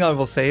last thing I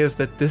will say is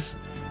that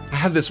I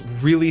have this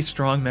really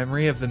strong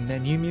memory of the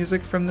menu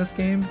music from this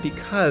game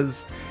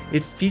because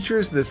it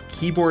features this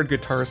keyboard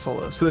guitar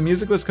solo. So the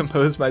music was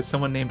composed by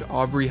someone named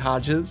Aubrey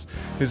Hodges,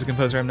 who's a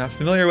composer I'm not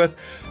familiar with,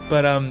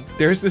 but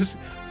there's this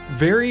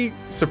very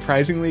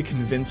surprisingly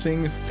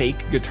convincing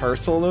fake guitar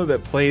solo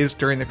that plays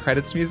during the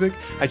credits music.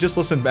 I just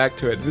listened back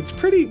to it.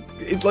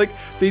 It's like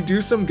they do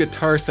some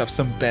guitar stuff,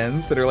 some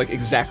bends that are like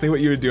exactly what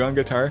you would do on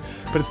guitar,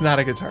 but it's not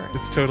a guitar.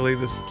 It's totally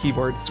this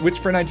keyboard, which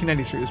for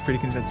 1993 was pretty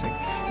convincing.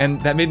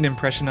 And that made an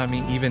impression on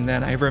me even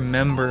then. I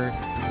remember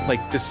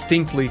like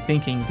distinctly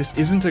thinking, this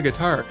isn't a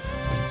guitar,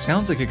 but it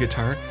sounds like a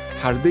guitar.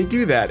 How did they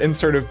do that? And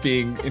sort of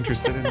being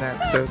interested in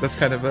that. So that's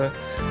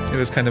it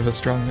was kind of a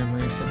strong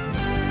memory for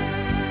me.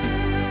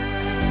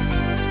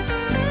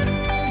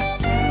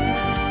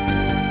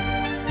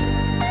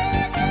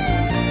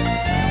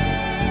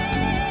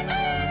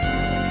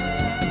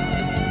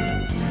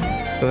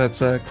 So that's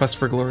Quest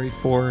for Glory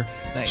 4,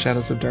 Nice.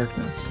 Shadows of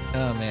Darkness.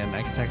 Oh man,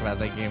 I could talk about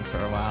that game for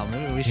a while.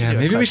 Maybe we should. Yeah,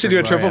 maybe we should do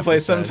a triple play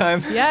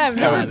sometime. Yeah, I've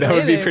never that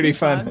would be played it. pretty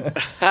It'd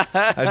be fun.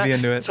 I'd be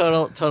into it.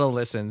 Total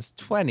listens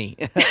 20.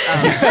 Total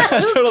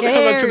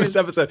downloads from cares? this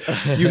episode.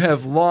 You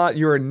have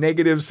you are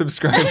negative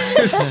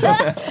subscribers.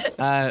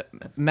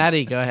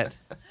 Maddie, go ahead.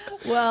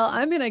 Well,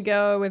 I'm going to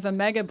go with a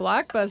mega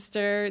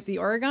blockbuster, the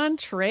Oregon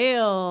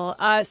Trail.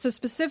 So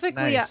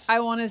specifically, Nice. I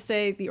want to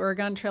say the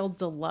Oregon Trail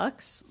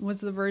Deluxe was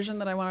the version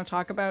that I want to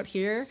talk about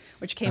here,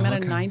 which came out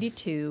in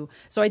 92.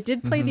 So I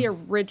did play the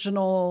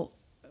original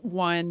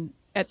one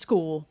at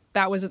school.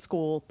 That was at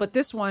school. But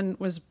this one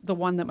was the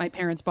one that my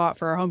parents bought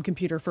for our home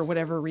computer for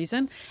whatever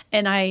reason.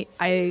 And I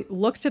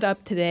looked it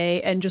up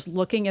today, and just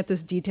looking at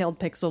this detailed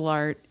pixel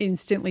art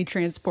instantly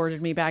transported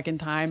me back in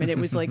time. And it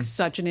was like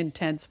such an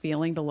intense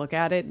feeling to look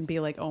at it and be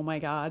like, oh my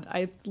God,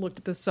 I looked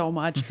at this so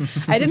much.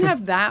 I didn't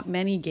have that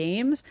many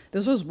games.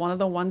 This was one of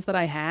the ones that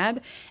I had.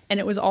 And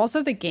it was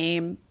also the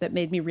game that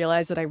made me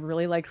realize that I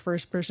really liked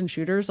first person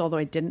shooters, although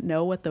I didn't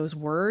know what those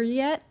were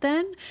yet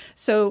then.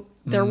 So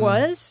there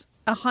was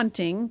a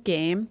hunting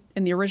game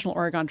in the original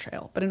Oregon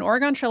Trail, but in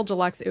Oregon Trail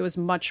Deluxe, it was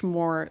much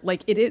more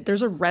like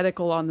there's a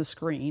reticle on the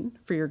screen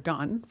for your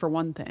gun, for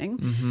one thing,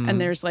 and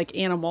there's like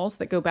animals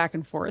that go back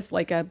and forth,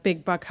 like a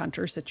big buck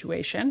hunter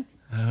situation.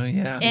 Oh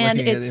yeah, And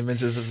looking at it's-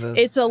 images of this.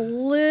 It's a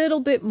little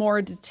bit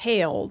more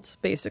detailed,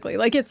 basically.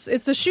 Like it's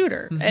a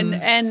shooter,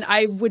 and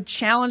I would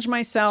challenge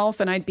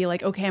myself, and I'd be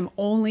like, okay, I'm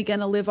only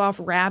gonna live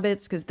off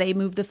rabbits because they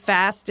move the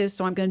fastest,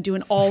 so I'm gonna do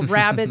an all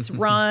rabbits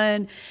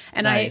run,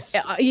 and Nice.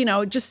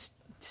 just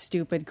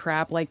stupid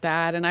crap like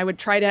that. And I would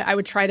try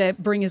to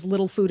bring as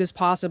little food as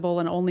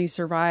possible and only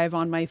survive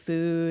on my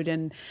food.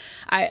 And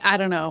I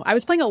don't know. I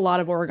was playing a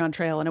lot of Oregon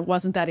Trail, and it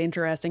wasn't that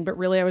interesting, but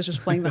really I was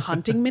just playing the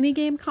hunting mini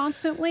game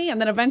constantly.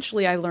 And then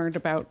eventually I learned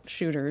about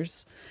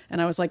shooters,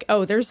 and I was like,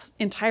 oh, there's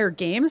entire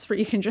games where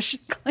you can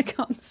just click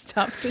on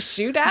stuff to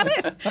shoot at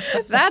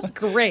it. That's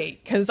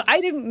great, because I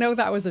didn't know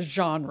that was a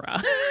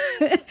genre.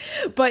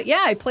 But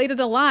yeah, I played it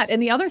a lot.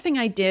 And the other thing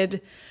I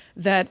did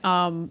that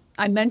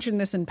I mentioned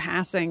this in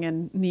passing,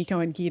 and Nico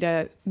and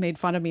Gita made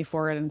fun of me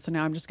for it, and so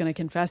now I'm just going to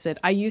confess it.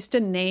 I used to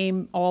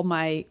name all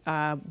my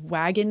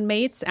wagon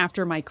mates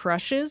after my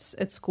crushes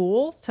at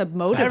school to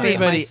motivate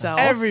myself.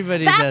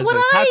 Everybody That's does what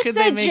this. How I could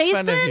said, they make fun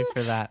of Jason. you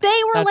for that? They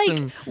were That's like,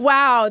 some-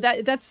 "Wow,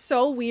 that's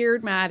so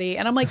weird, Maddie."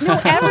 And I'm like, "No,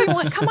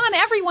 everyone, come on,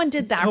 everyone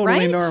did that, Totally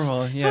right?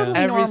 normal, yeah. Totally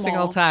Every normal.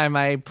 single time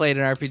I played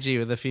an RPG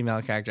with a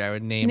female character, I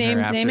would name her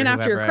after name it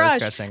after your whoever I was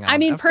crush. crushing on. I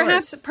mean, Of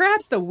course.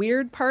 perhaps the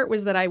weird part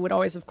was that I would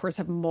always, of course,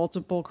 have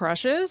multiple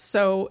crushes.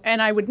 So,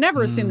 and I would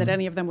never assume that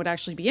any of them would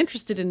actually be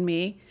interested in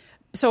me.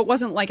 So it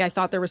wasn't like I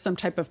thought there was some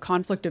type of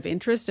conflict of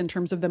interest in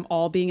terms of them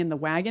all being in the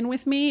wagon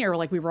with me, or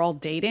like we were all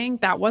dating.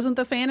 That wasn't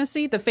the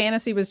fantasy. The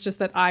fantasy was just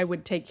that I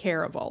would take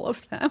care of all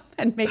of them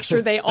and make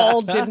sure they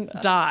all didn't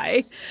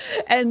die.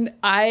 And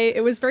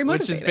it was very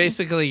Which motivating. is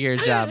basically your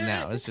job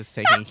now, is just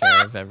taking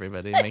care of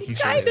everybody, making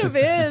sure. Kind of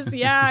is,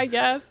 yeah, I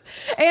guess.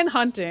 And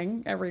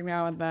hunting every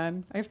now and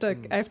then. I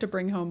have to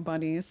bring home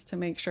bunnies to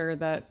make sure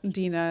that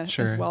Dina is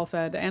Sure. well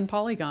fed, and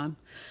Polygon.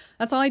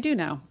 That's all I do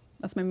now.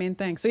 That's my main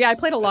thing. So yeah, I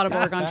played a lot of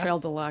Oregon Trail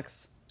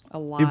Deluxe. A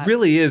lot. It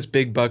really is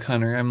Big Buck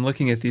Hunter. I'm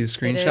looking at these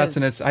screenshots,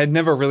 and is. I'd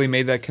never really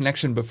made that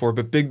connection before,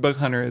 but Big Buck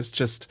Hunter is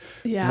just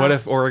Yeah. what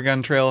if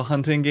Oregon Trail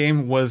hunting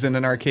game was in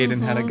an arcade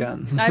and had a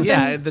gun. I've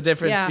Yeah, been- the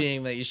difference yeah.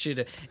 being that you shoot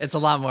it. It's a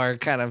lot more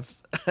kind of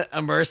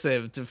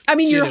immersive. To I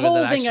mean, shoot you're it with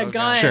an holding a actual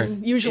gun, Sure.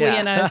 usually Yeah.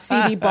 in a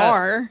CD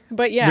bar,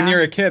 but yeah. When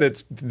you're a kid,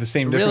 it's the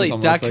same difference. Really,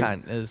 almost, Duck like-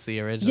 Hunt is the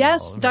original.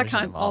 Yes, Duck version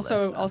Hunt, of all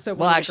also- this. also one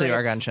Well, of the actually, greats.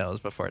 Oregon Trail was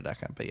before Duck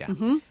Hunt, but yeah.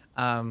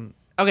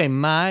 Okay,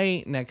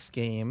 my next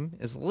game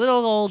is a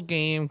little old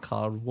game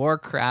called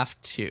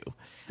Warcraft 2.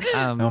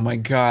 Oh my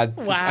God.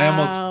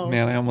 Wow.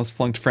 I almost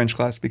flunked French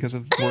class because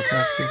of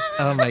Warcraft 2.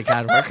 Oh my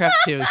God, Warcraft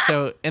 2.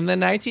 So in the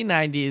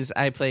 1990s,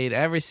 I played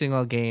every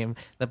single game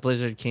that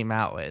Blizzard came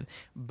out with.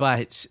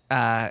 But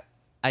I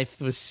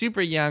was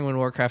super young when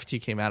Warcraft 2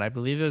 came out. I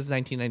believe it was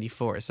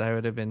 1994, so I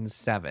would have been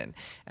 7.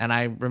 And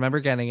I remember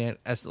getting it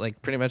as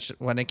like pretty much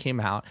when it came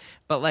out.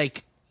 But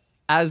like,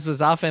 as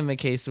was often the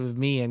case with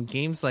me and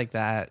games like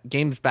that,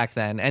 games back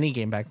then, any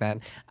game back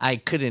then, I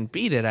couldn't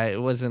beat it.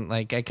 It wasn't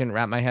like I couldn't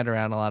wrap my head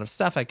around a lot of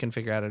stuff. I couldn't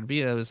figure out how to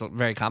beat it. It was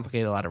very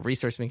complicated, a lot of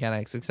resource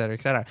mechanics, et cetera,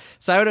 et cetera.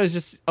 So I would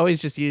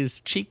always just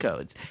use cheat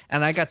codes.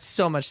 And I got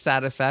so much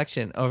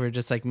satisfaction over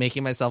just like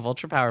making myself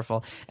ultra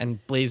powerful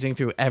and blazing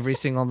through every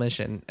single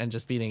mission and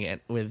just beating it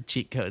with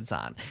cheat codes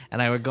on.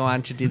 And I would go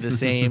on to do the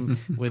same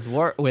with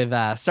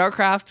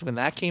StarCraft when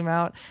that came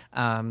out,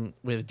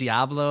 with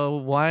Diablo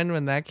 1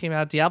 when that came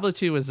out. Diablo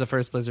 2 was the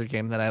first Blizzard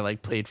game that I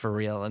like played for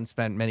real and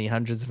spent many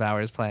hundreds of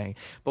hours playing.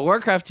 But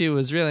Warcraft 2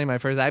 was really my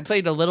first. I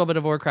played a little bit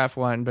of Warcraft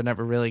 1, but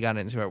never really got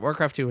into it.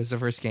 Warcraft 2 was the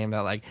first game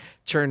that like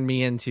turned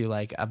me into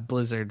like a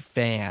Blizzard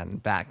fan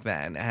back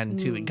then,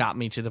 and got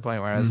me to the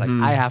point where I was like,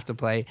 I have to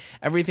play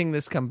everything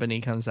this company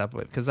comes up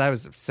with, because I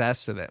was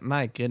obsessed with it.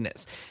 My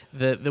goodness,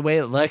 the way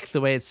it looked,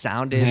 the way it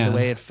sounded, the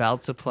way it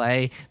felt to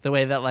play, the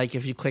way that like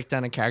if you clicked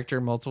on a character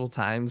multiple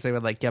times, they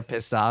would like get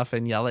pissed off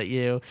and yell at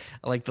you,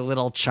 like the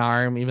little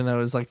charm, even though it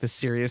was like the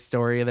serious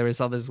story, there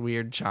was all this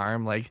weird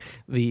charm, like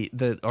the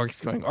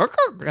orcs going orc,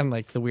 and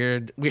like the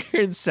weird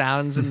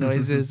sounds and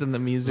noises and the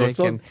music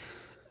and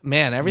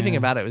man, everything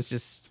about it was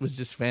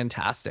just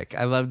fantastic.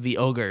 I loved the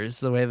ogres,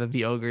 the way that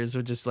the ogres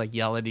would just like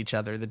yell at each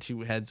other. The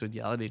two heads would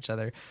yell at each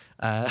other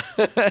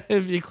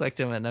if you clicked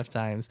them enough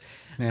times.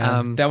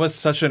 Yeah, that was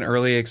such an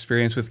early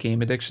experience with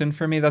game addiction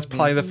for me. That's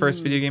probably the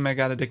first video game I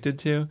got addicted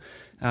to.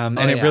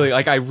 Really,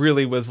 like, I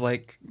really was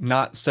like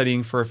not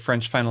studying for a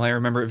French final. I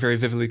remember it very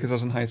vividly because I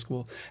was in high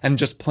school and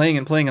just playing.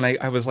 And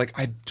I was like,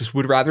 I just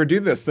would rather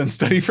do this than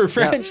study for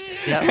French.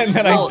 Yep. And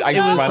then well, I it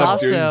was wound up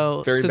also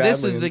doing very so. badly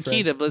This is the in key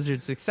French. to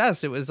Blizzard's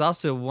success. It was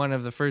also one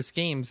of the first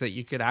games that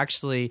you could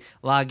actually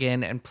log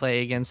in and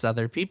play against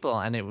other people,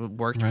 and it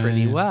worked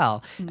pretty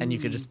well. And you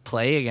could just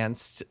play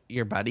against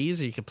your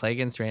buddies, or you could play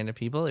against random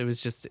people. It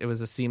was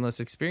a seamless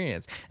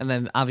experience. And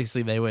then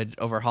obviously they would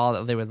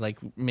like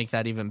make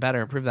that even better,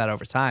 improve that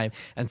over time.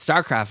 And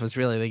StarCraft was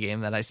really the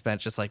game that I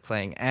spent just like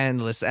playing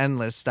endless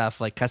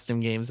stuff, like custom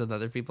games with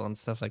other people and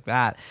stuff like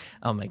that.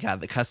 Oh my God,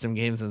 the custom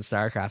games in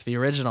StarCraft, the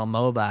original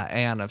MOBA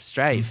Aeon of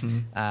Strife,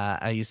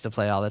 I used to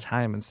play all the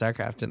time in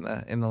StarCraft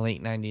in the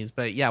late 90s.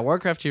 But yeah,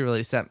 Warcraft 2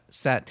 really set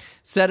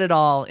it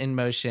all in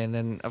motion.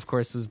 And of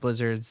course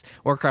was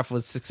Warcraft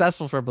was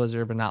successful for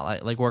Blizzard, but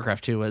not like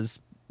Warcraft 2 was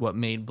what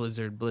made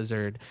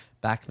Blizzard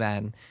back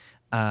then.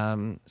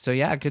 So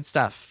yeah, good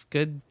stuff.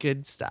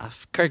 Good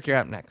stuff. Kirk, you're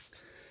up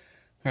next.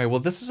 All right,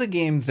 well, this is a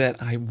game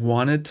that I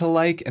wanted to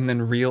like and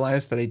then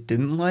realized that I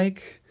didn't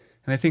like.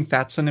 And I think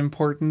that's an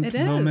important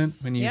moment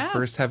when you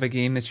first have a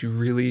game that you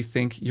really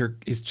think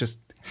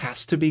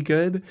has to be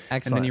good.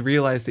 Excellent. And then you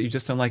realize that you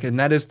just don't like it. And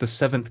that is The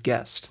Seventh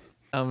Guest.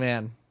 Oh,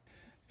 man.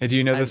 Do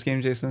you know this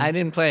game, Jason? I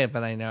didn't play it,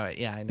 but I know it.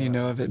 Yeah, I know. You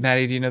know of it.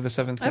 Maddie, do you know The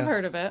Seventh Guest? I've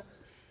heard of it.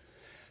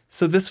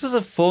 So this was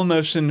a full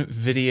motion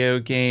video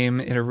game.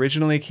 It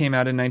originally came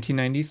out in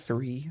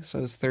 1993, so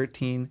I was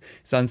 13.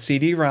 It's on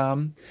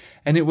CD-ROM,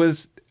 and it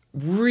was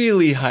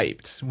really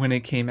hyped when it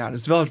came out. It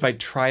was developed by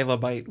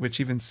Trilobite, which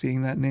even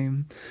seeing that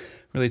name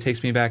really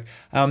takes me back.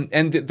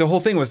 And the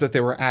whole thing was that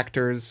there were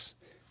actors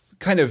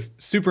kind of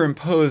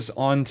superimposed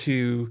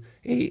onto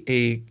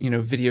a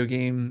video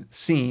game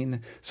scene.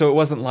 So it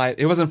wasn't live.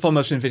 It wasn't full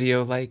motion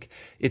video like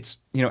it's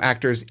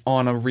actors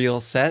on a real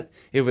set.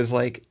 It was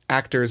like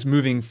actors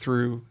moving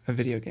through a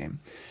video game.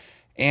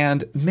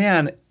 And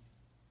man,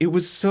 it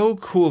was so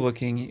cool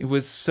looking. It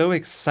was so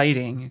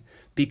exciting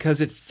because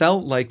it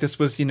felt like this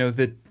was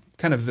the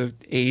kind of the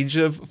age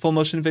of full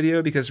motion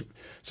video, because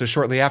so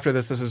shortly after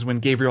this is when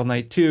Gabriel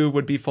Knight 2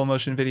 would be full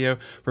motion video.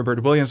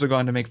 Roberta Williams would go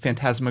on to make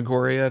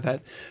Phantasmagoria,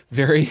 that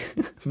very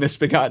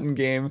misbegotten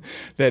game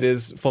that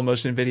is full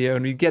motion video.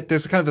 And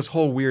there's kind of this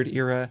whole weird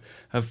era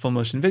of full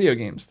motion video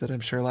games that I'm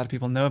sure a lot of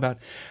people know about.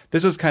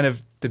 This was kind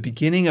of the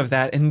beginning of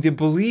that. And the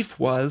belief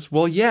was,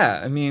 well,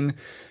 yeah, I mean,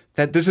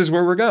 that this is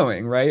where we're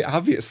going, right?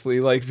 Obviously,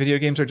 like video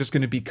games are just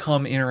going to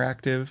become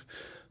interactive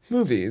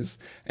movies.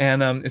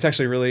 And it's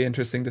actually really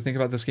interesting to think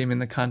about this game in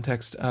the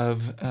context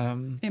of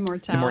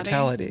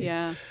Immortality.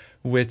 Yeah.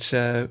 Which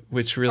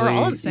really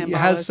all of Sam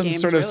has some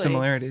games, sort of really.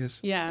 similarities.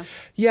 Yeah.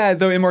 Yeah,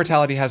 though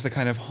Immortality has the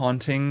kind of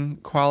haunting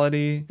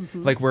quality,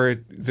 like where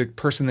the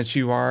person that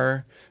you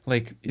are,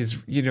 like,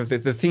 is,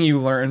 the thing you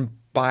learn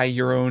by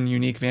your own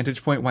unique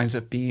vantage point winds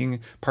up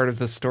being part of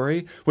the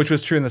story, which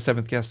was true in The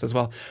Seventh Guest as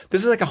well.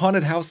 This is like a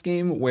haunted house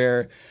game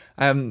where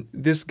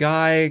This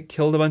guy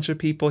killed a bunch of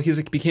people.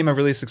 Became a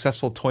really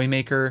successful toy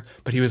maker,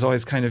 but he was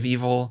always kind of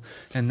evil.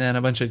 And then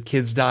a bunch of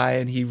kids die,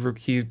 and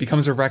he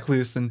becomes a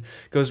recluse and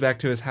goes back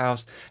to his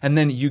house. And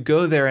then you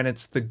go there, and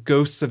it's the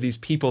ghosts of these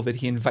people that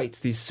he invites,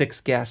 these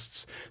 6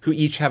 guests who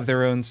each have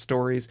their own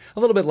stories. A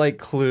little bit like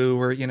Clue,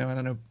 or, I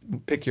don't know,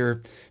 pick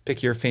your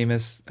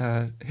famous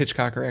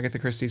Hitchcock or Agatha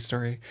Christie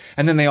story.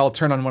 And then they all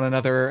turn on one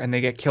another, and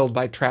they get killed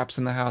by traps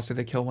in the house, or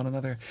they kill one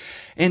another.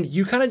 And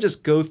you kind of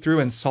just go through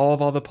and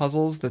solve all the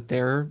puzzles that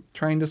they're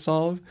trying to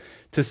solve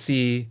to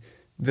see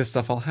this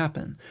stuff all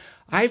happen.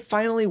 I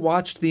finally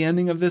watched the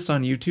ending of this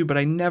on YouTube, but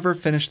I never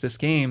finished this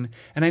game,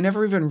 and I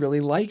never even really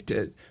liked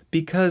it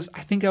because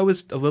I think I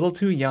was a little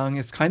too young.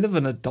 It's kind of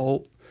an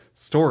adult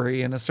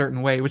story in a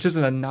certain way, which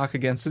isn't a knock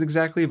against it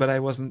exactly, but I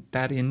wasn't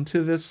that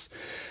into this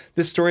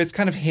story. It's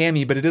kind of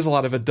hammy, but it is a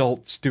lot of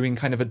adults doing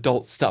kind of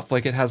adult stuff.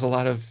 Like, it has a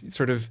lot of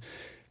sort of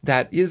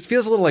that. It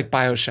feels a little like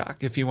BioShock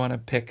if you want to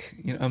pick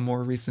a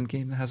more recent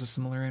game that has a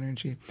similar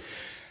energy.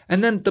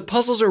 And then the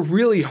puzzles are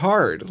really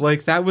hard.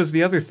 Like, that was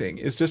the other thing.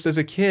 Is just as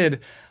a kid,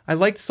 I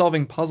liked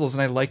solving puzzles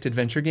and I liked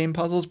adventure game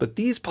puzzles, but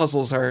these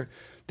puzzles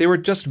they were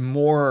just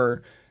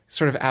more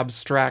sort of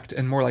abstract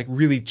and more like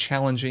really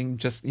challenging,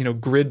 just,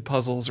 grid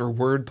puzzles or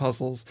word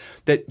puzzles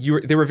that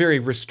they were very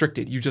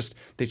restricted.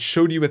 They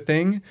showed you a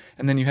thing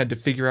and then you had to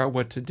figure out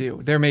what to do.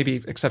 There may be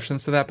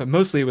exceptions to that, but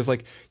mostly it was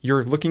like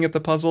you're looking at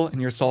the puzzle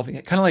and you're solving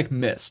it. Kind of like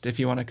Myst, if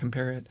you want to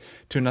compare it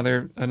to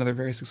another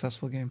very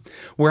successful game.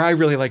 Where I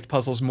really liked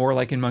puzzles more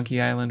like in Monkey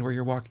Island, where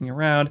you're walking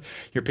around,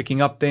 you're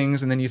picking up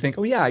things, and then you think,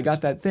 oh yeah, I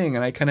got that thing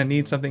and I kind of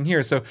need something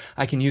here, so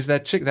I can use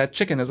that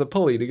chicken as a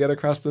pulley to get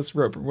across this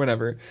rope or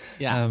whatever.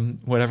 Yeah.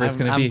 Whatever it's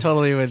going to be. I'm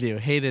totally with you.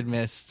 Hated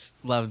Myst.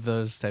 Loved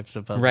those types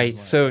of puzzles. Right.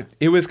 So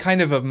it was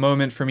kind of a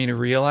moment for me to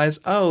realize,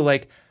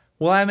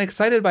 I'm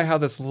excited by how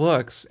this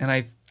looks, and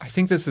I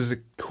think this is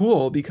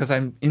cool because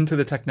I'm into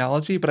the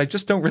technology, but I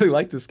just don't really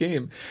like this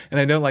game, and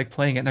I don't like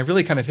playing it. And I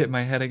really kind of hit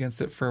my head against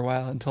it for a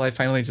while until I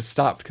finally just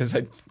stopped because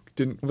I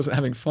wasn't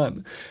having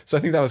fun. So I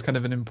think that was kind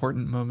of an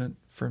important moment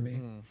for me.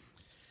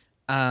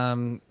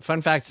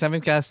 Fun fact,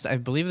 Seventh Guest, I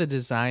believe the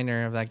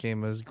designer of that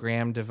game was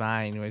Graham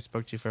Devine, who I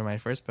spoke to for my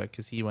first book,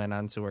 because he went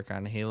on to work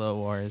on Halo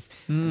Wars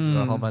and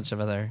do a whole bunch of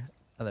other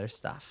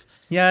stuff.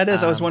 Yeah, it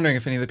is. I was wondering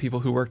if any of the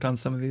people who worked on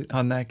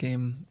on that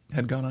game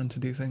had gone on to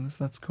do things.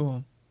 That's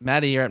cool.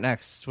 Maddie, you're up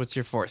next. What's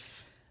your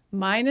 4th?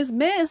 Mine is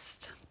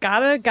Myst.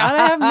 Gotta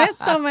have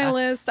Myst on my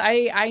list.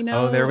 I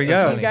know. Oh, there we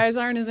go. You guys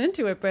aren't as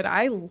into it, but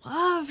I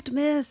loved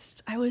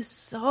Myst. I was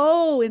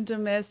so into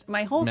Myst.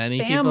 My whole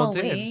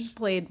family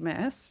played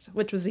Myst,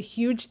 which was a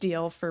huge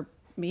deal for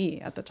me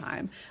at the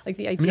time. Like,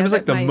 the idea it was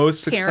like that the my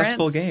most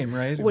successful parents game,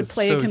 right? would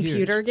play so a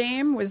computer huge.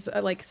 game was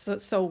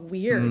so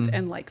weird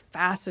and like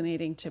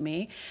fascinating to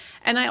me.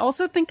 And I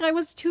also think I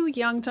was too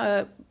young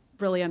to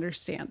really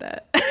understand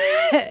it.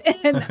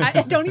 And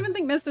I don't even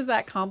think Myst is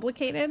that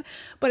complicated,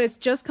 but it's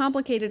just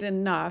complicated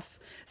enough.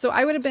 So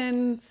I would have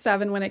been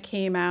 7 when it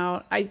came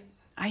out.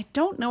 I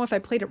don't know if I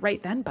played it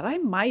right then, but I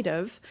might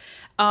have.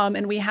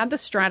 And we had the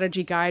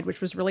strategy guide, which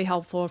was really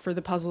helpful for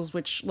the puzzles,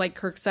 which, like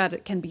Kirk said,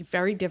 it can be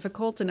very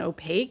difficult and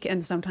opaque.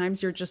 And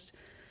sometimes you're just...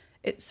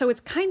 So it's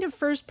kind of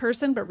first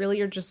person, but really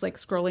you're just like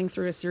scrolling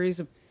through a series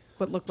of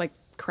what looked like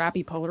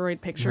crappy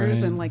Polaroid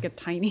pictures and like a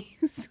tiny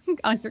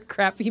on your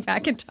crappy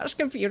Macintosh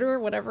computer or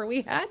whatever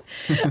we had.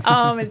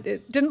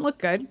 It didn't look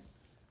good.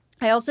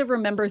 I also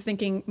remember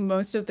thinking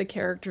most of the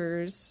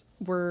characters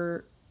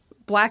were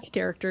Black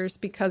characters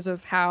because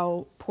of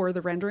how poor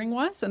the rendering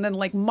was. And then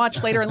like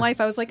much later in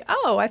life, I was like,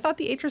 oh, I thought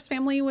the Atris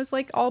family was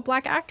like all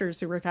Black actors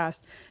who were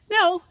cast.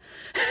 No,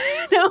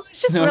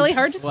 it's just really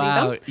hard to see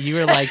them. You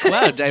were like,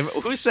 wow,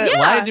 who said,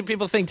 why do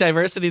people think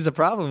diversity is a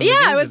problem?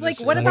 Yeah, I was like,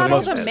 what about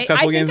all the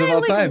successful games of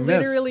all time?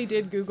 Literally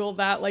did Google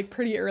that like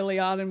pretty early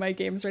on in my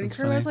games writing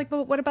career. I was like,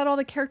 but what about all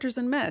the characters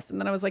in Myst?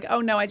 And then I was like, oh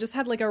no, I just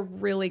had like a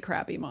really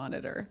crappy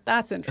monitor.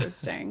 That's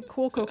interesting.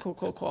 Cool.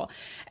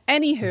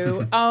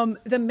 Anywho,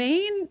 the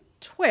main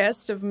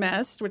twist of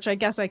Myst, which I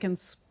guess I can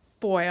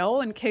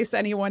spoil in case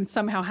anyone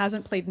somehow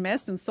hasn't played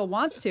Myst and still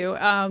wants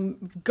to,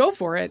 go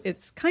for it.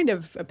 It's kind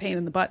of a pain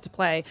in the butt to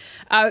play.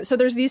 So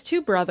there's these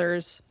 2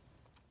 brothers,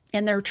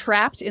 and they're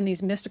trapped in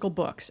these mystical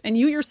books. And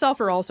you yourself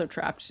are also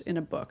trapped in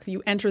a book.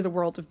 You enter the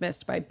world of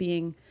Myst by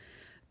being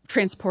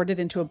transported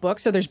into a book.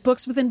 So there's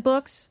books within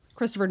books.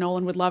 Christopher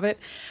Nolan would love it.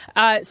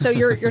 So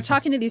you're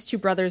talking to these 2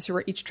 brothers who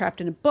are each trapped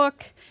in a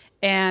book.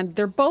 And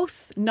they're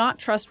both not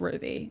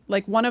trustworthy.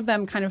 Like, one of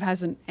them kind of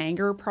has an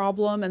anger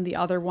problem, and the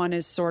other one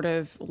is sort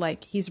of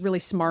like, he's really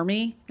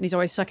smarmy and he's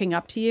always sucking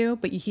up to you,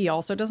 but he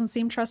also doesn't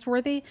seem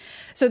trustworthy.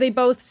 So they're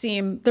both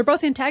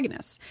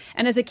antagonists.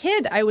 And as a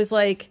kid, I was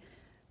like,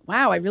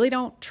 wow, I really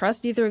don't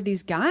trust either of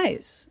these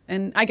guys.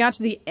 And I got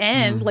to the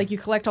end, like, you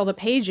collect all the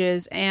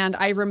pages, and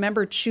I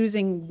remember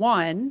choosing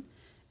one,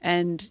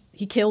 and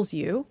he kills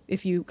you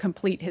if you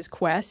complete his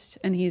quest.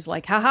 And he's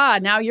like, haha,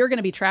 now you're going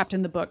to be trapped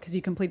in the book because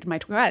you completed my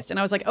quest. And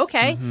I was like,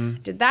 okay,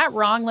 did that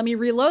wrong. Let me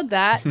reload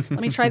that. Let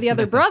me try the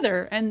other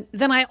brother. And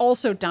then I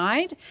also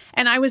died.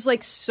 And I was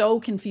like so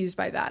confused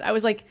by that. I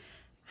was like,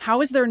 how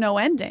is there no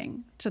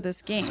ending to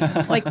this game?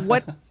 Like,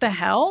 what the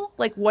hell?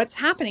 Like, what's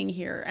happening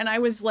here? And I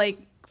was like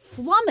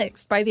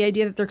flummoxed by the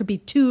idea that there could be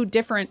two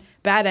different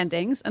bad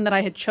endings and that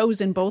I had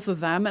chosen both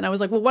of them. And I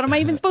was like, well, what am I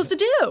even supposed to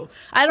do?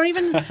 I don't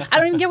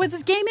even get what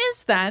this game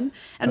is then.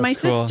 And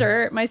That's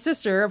my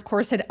sister, of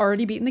course, had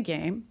already beaten the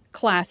game.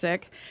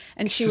 Classic.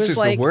 And she Sister's was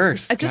like, the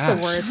worst. just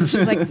the worst. And she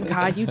was like,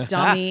 God, you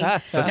dummy.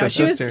 Such No, a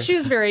sister. she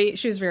was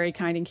very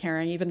kind and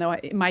caring, even though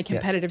my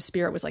competitive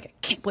spirit was like, I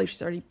can't believe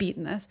she's already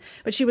beaten this.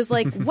 But she was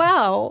like,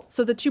 well,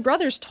 so the two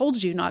brothers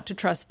told you not to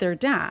trust their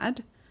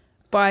dad,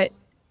 but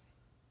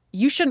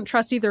you shouldn't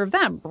trust either of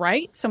them,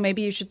 right? So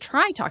maybe you should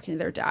try talking to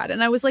their dad.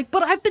 And I was like,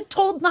 but I've been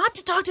told not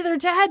to talk to their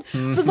dad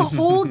for the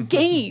whole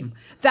game.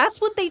 That's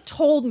what they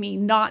told me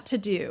not to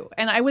do.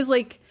 And I was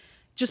like,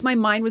 just my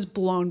mind was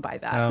blown by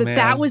that.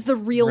 That was the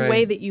real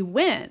way that you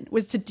win,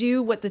 was to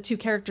do what the two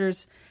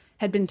characters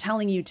had been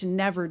telling you to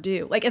never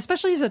do. Like,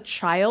 especially as a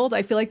child,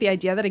 I feel like the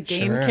idea that a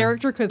game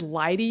character could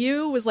lie to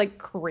you was like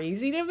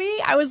crazy to me.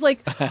 I was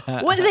like,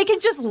 what, they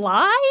could just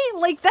lie?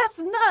 Like, that's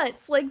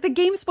nuts. Like, the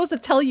game's supposed to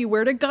tell you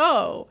where to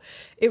go.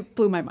 It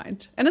blew my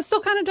mind. And it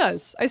still kind of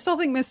does. I still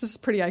think Myst is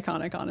pretty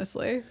iconic,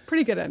 honestly.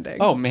 Pretty good ending.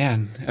 Oh,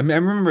 man. I mean, I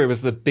remember it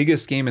was the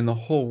biggest game in the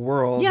whole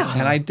world. Yeah.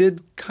 And I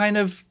did kind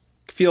of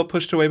feel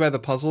pushed away by the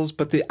puzzles,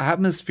 but the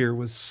atmosphere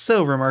was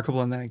so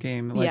remarkable in that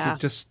game. Like, it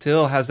just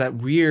still has that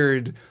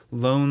weird,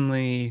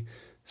 lonely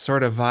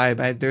sort of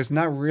vibe. There's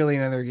not really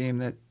another game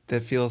that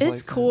feels like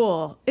it's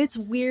cool. It's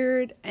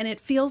weird, and it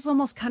feels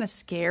almost kind of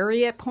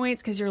scary at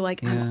points because you're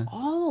like, I'm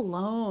all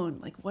alone.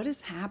 Like, what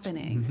is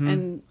happening?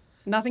 And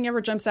nothing ever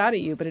jumps out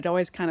at you, but it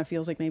always kind of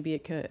feels like maybe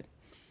it could.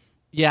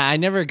 Yeah, I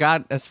never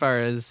got as far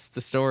as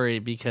the story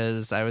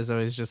because I was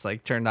always just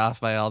like turned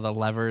off by all the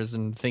levers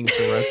and things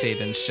to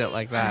rotate and shit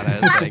like that. I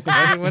was like,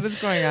 what is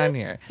going on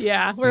here?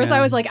 Yeah. Whereas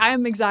I was like, I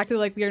am exactly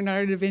like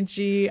Leonardo da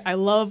Vinci. I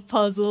love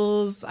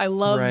puzzles. I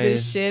love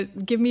this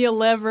shit. Give me a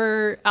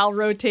lever. I'll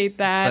rotate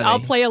that. I'll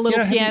play a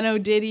little piano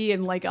ditty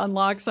and like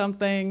unlock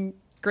something.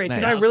 Great.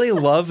 Nice. I really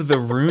love the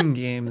rune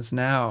games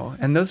now,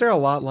 and those are a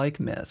lot like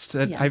Myst.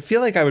 I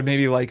feel like I would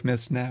maybe like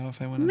Myst now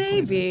if I went.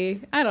 Maybe,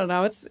 I don't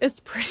know. It's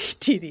pretty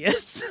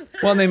tedious.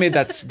 Well, and they made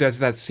there's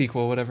that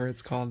sequel, whatever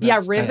it's called.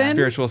 Riven, that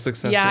spiritual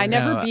successor. Yeah, I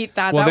never beat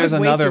that. Well, that there's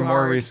was way another too more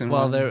hard. recent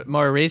Well, one.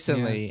 more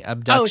recently,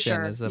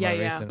 Abduction is the more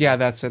recent. Yeah,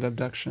 that's it.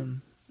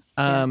 Abduction.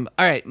 All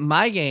right,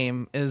 my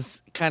game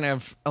is kind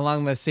of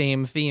along the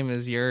same theme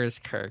as yours,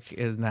 Kirk,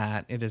 in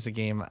that it is a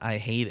game I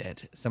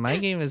hated. So my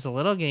game is a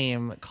little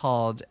game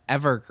called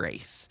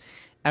Evergrace.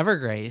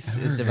 Evergrace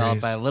is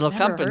developed by a little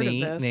Never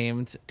company heard of this.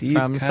 named Deep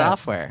From cut.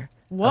 Software,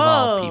 Whoa. of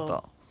all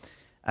people.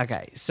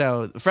 Okay,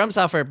 so From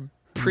Software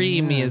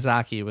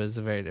pre-Miyazaki was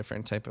a very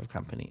different type of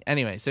company.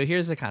 Anyway, so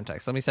here's the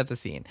context. Let me set the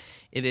scene.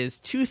 It is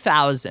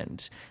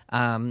 2000.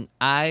 I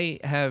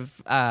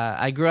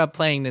grew up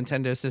playing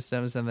Nintendo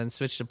systems and then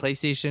switched to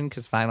PlayStation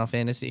because Final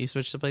Fantasy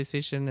switched to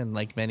PlayStation, and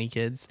like many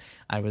kids,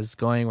 I was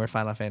going where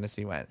Final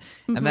Fantasy went.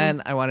 And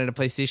then I wanted a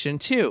PlayStation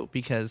 2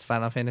 because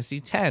Final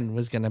Fantasy X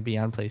was going to be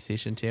on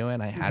PlayStation 2,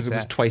 and I had Because it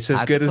was to- twice had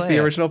as to good as play the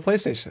it. original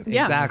PlayStation.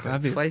 Yeah. Exactly.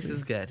 Obviously. Twice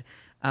as good.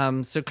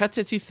 So cut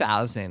to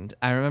 2000.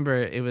 I remember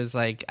it was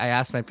like I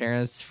asked my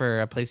parents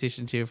for a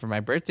PlayStation 2 for my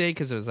birthday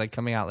because it was like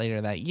coming out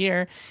later that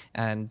year,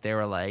 and they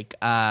were like,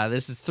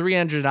 "This is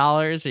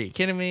 $300. Are you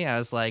kidding me?" I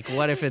was like,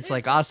 "What if it's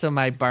like also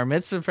my bar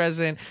mitzvah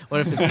present?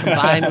 What if it's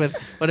combined with?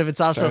 What if it's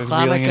also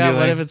Started wheeling and Hanukkah? What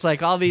dealing. if it's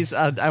like all these?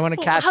 I want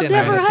to cash I'll in.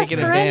 never I'm gonna ask take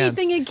it for in advance.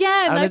 anything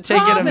again. I'm I gonna take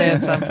in promise.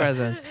 advance on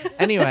presents."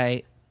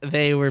 Anyway.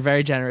 They were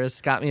very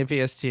generous, got me a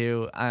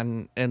PS2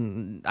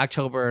 in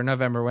October or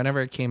November,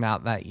 whenever it came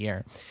out that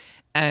year.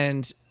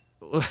 And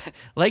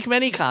like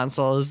many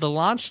consoles, the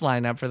launch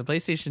lineup for the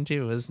PlayStation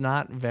 2 was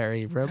not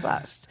very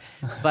robust.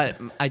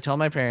 But I told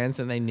my parents,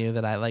 and they knew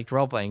that I liked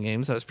role-playing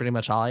games. That was pretty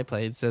much all I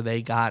played. So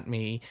they got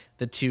me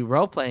the two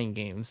role-playing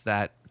games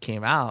that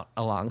came out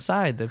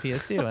alongside the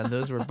PS2. And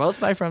those were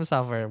both by From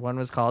Software. One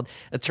was called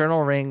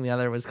Eternal Ring. The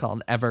other was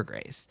called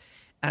Evergrace.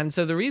 And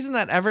so the reason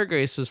that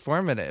Evergrace was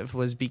formative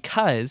was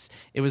because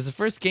it was the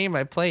first game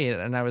I played,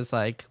 and I was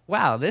like,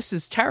 wow, this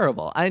is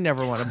terrible. I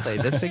never want to play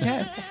this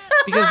again.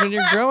 Because when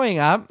you're growing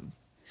up,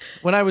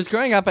 when I was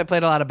growing up, I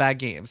played a lot of bad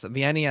games.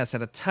 The NES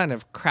had a ton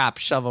of crap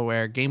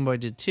shovelware. Game Boy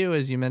did too,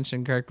 as you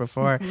mentioned, Kirk,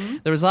 before.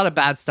 There was a lot of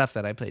bad stuff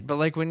that I played. But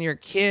like when you're a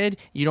kid,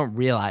 you don't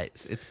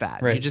realize it's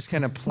bad. Right. You just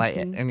kind of play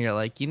it, and you're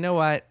like, you know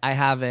what? I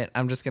have it.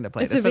 I'm just going to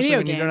play It's it. a Especially video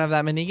when you game. don't have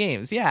that many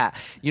games. Yeah,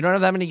 you don't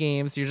have that many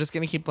games. You're just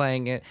going to keep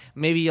playing it.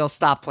 Maybe you'll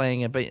stop playing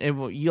it, but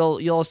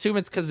you'll assume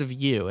it's because of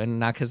you and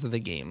not because of the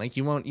game. Like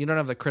you don't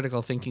have the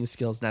critical thinking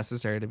skills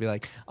necessary to be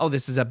like, oh,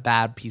 this is a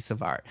bad piece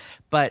of art.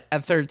 But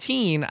at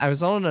 13, I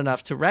was old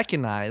enough to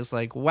recognize,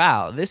 like,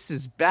 wow, this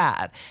is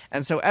bad.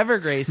 And so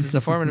Evergrace is a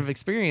formative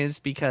experience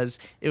because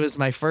it was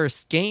my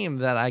first game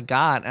that I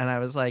got, and I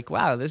was like,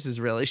 wow, this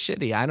is really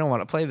shitty. I don't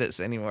want to play this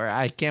anymore.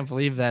 I can't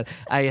believe that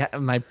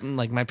my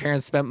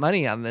parents spent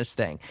money on this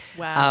thing.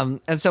 Wow.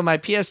 And so my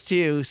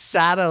PS2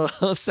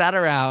 sat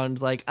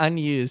around like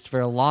unused for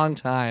a long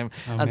time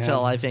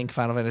until I think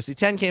Final Fantasy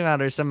X came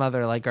out, or some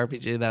other like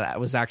RPG that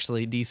was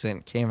actually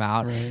decent came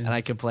out, and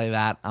I could play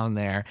that on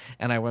there.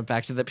 And I went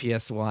back to the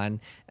PS1,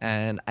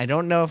 and I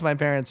don't know if my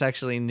parents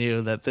actually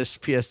knew that this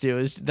PS2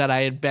 was that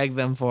I had begged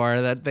them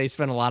for, that they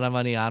spent a lot of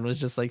money on, was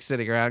just like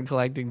sitting around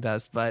collecting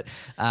dust. But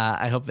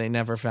I hope they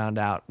never found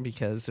out,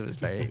 because it was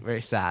very,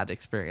 very sad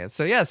experience.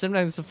 So yeah,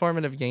 sometimes the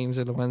formative games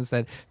are the ones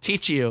that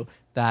teach you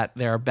that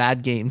there are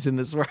bad games in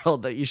this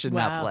world that you should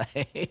not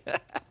play.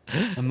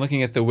 I'm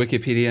looking at the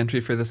Wikipedia entry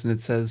for this, and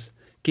it says,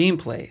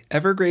 gameplay.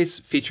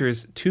 Evergrace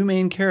features two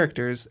main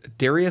characters,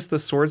 Darius the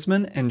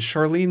Swordsman and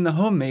Charlene the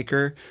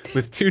Homemaker,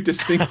 with two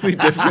distinctly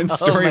different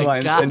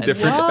storylines and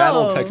different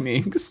battle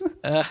techniques.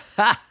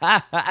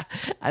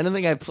 I don't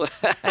think I played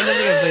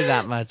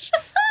that much.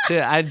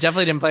 I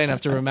definitely didn't play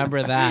enough to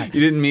remember that.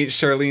 You didn't meet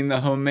Charlene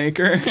the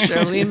Homemaker?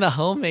 Charlene the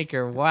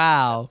Homemaker,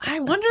 wow. I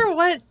wonder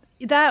what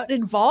that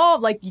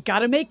involved. Like, you got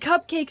to make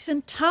cupcakes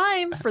in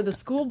time for the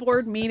school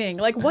board meeting.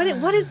 Like, what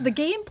is the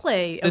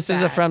gameplay of This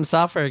is a From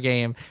Software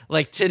game.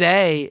 Like,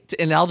 today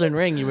in Elden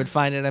Ring, you would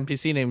find an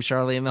NPC named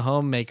Charlene the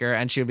Homemaker,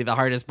 and she would be the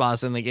hardest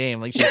boss in the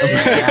game. Like, she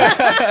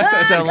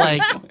so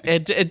like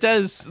it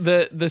does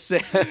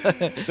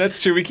the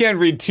That's true. We can't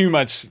read too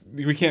much.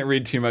 We can't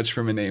read too much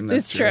from a name.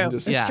 That's It's true.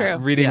 Just It's true.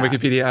 Reading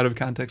Wikipedia out of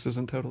context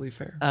isn't totally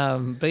fair.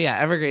 But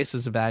yeah, Evergrace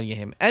is a bad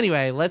game.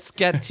 Anyway, let's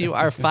get to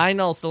our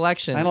final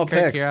selections. Final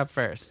Kirk, picks. you're up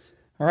first.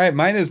 All right,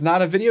 mine is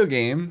not a video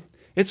game.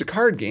 It's a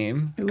card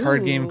game. A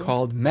card game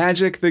called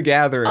Magic the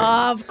Gathering.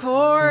 Of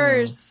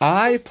course.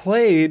 I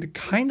played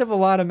kind of a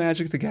lot of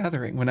Magic the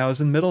Gathering when I was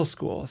in middle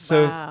school.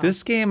 So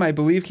this game, I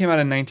believe, came out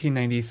in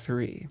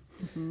 1993.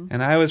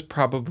 And I was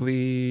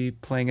probably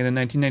playing it in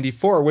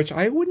 1994, which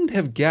I wouldn't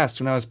have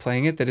guessed when I was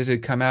playing it that it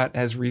had come out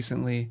as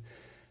recently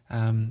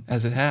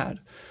as it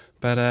had.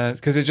 But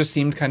because it just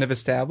seemed kind of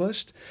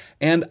established.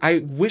 And I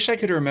wish I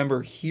could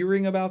remember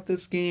hearing about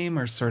this game,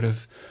 or sort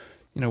of,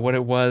 what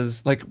it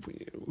was, like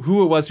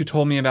who it was who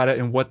told me about it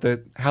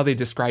and how they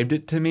described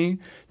it to me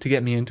to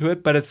get me into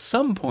it. But at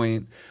some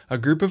point, a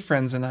group of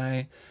friends and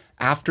I,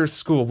 after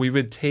school, we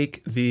would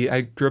take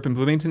I grew up in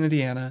Bloomington,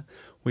 Indiana.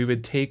 We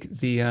would take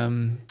the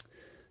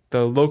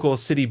local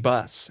city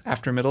bus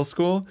after middle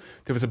school.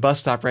 There was a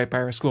bus stop right by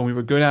our school, and we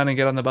would go down and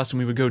get on the bus, and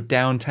we would go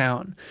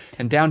downtown.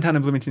 And downtown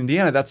in Bloomington,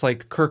 Indiana, that's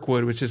like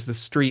Kirkwood, which is the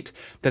street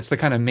that's the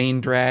kind of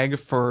main drag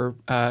for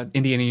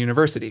Indiana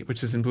University,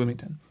 which is in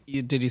Bloomington.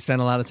 Did you spend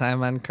a lot of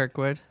time on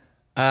Kirkwood?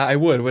 I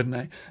would, wouldn't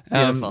I?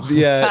 Beautiful.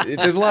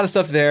 There's a lot of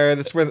stuff there.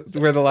 That's where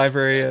the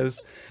library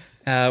is.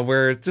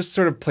 Where just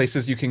sort of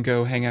places you can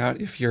go hang out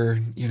if you're,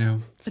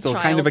 still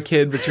kind of a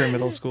kid, but you're in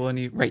middle school and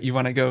you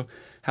want to go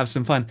have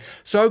some fun.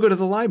 So I would go to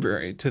the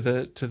library, to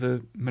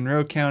the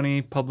Monroe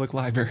County Public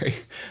Library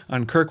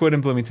on Kirkwood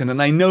and Bloomington.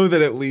 And I know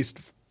that at least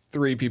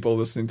 3 people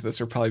listening to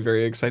this are probably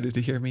very excited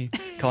to hear me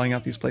calling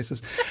out these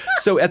places.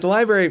 So at the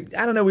library,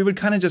 I don't know, we would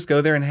kind of just go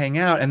there and hang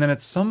out. And then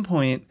at some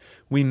point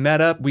we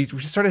met up, we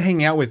started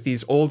hanging out with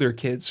these older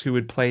kids who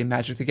would play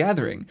Magic the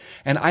Gathering.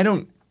 And I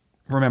don't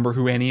remember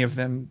who any of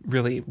them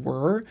really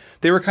were.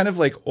 They were kind of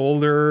like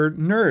older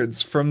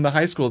nerds from the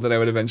high school that I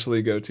would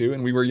eventually go to.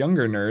 And we were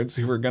younger nerds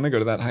who were going to go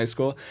to that high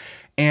school.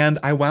 And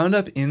I wound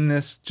up in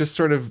this just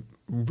sort of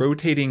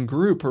rotating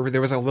group where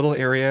there was a little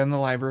area in the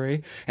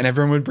library, and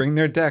everyone would bring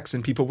their decks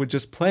and people would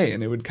just play.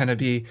 And it would kind of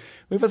be,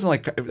 it wasn't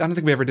like, I don't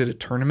think we ever did a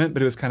tournament,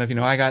 but it was kind of,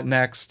 I got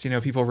next,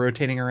 people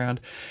rotating around.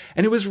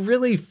 And it was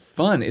really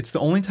fun. It's the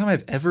only time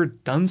I've ever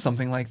done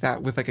something like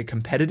that with like a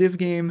competitive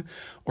game,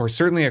 or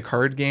certainly a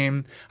card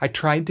game. I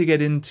tried to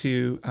get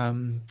into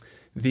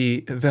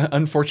the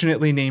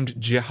unfortunately named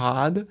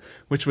Jihad,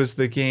 which was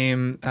the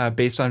game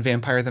based on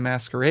Vampire the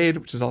Masquerade,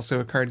 which is also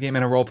a card game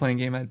and a role-playing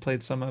game I'd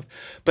played some of.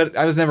 But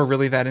I was never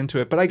really that into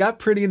it. But I got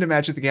pretty into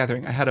Magic the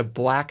Gathering. I had a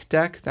black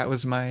deck. That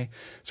was my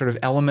sort of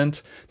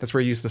element. That's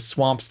where I used the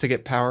swamps to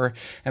get power.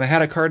 And I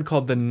had a card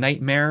called the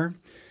Nightmare,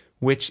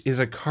 which is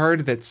a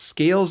card that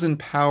scales in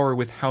power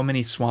with how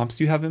many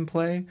swamps you have in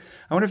play.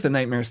 I wonder if the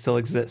Nightmare still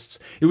exists.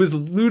 It was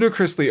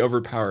ludicrously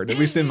overpowered, at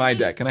least in my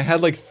deck, and I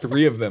had like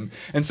 3 of them.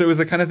 And so it was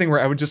the kind of thing where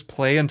I would just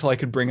play until I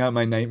could bring out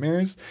my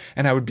Nightmares,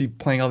 and I would be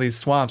playing all these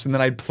swamps, and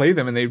then I'd play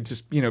them, and they'd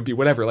just, be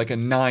whatever, like a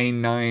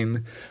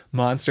 9/9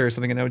 monster or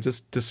something, and I would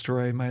just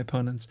destroy my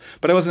opponents.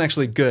 But I wasn't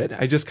actually good.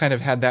 I just kind of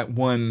had that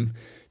one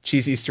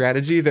cheesy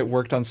strategy that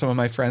worked on some of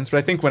my friends. But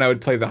I think when I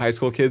would play the high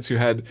school kids who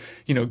had,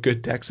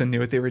 good decks and knew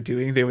what they were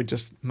doing, they would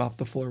just mop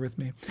the floor with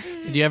me.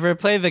 Did you ever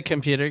play the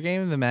computer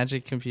game, the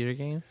Magic computer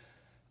game?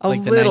 A like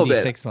little the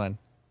 96 one.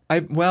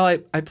 I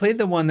played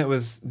the one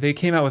that they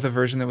came out with a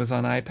version that was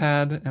on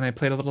iPad, and I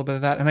played a little bit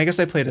of that. And I guess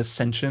I played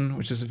Ascension,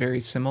 which is very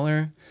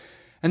similar.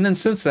 And then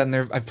since then,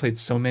 I've played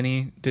so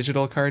many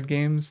digital card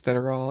games that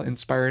are all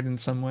inspired in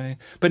some way.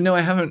 But no, I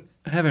haven't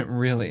I haven't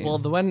really. Well,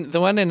 the one in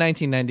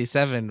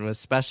 1997 was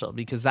special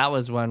because that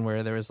was one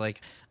where there was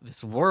like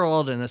this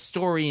world and a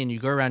story, and you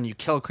go around, and you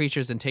kill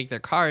creatures and take their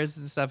cars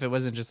and stuff. It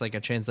wasn't just like a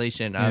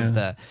translation of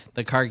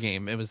the card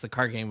game. It was the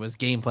card game was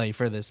gameplay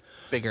for this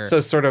bigger. So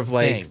sort of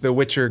like thing. the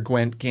Witcher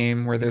Gwent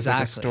game where there's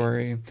like a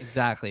story.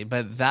 Exactly,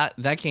 but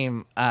that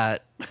game.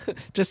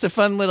 Just a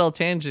fun little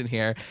tangent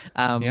here.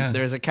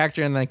 There's a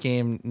character in that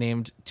game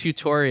named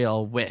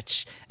Tutorial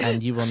Witch,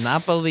 and you will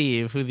not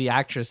believe who the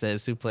actress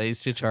is who plays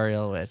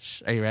Tutorial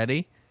Witch. Are you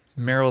ready?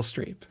 Meryl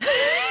Streep.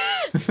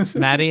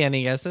 Maddie,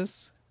 any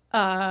guesses?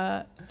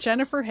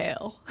 Jennifer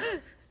Hale.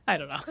 I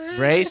don't know.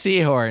 Ray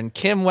Seahorn.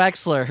 Kim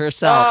Wexler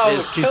herself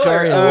is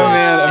Tutorial Oh Witch.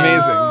 man,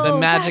 amazing. The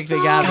Magic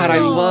the Gathering. God, I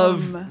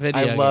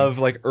love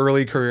game. like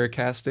early career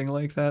casting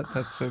like that.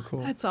 That's so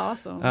cool. That's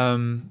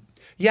awesome.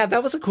 Yeah,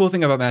 that was a cool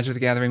thing about Magic the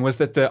Gathering was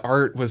that the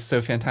art was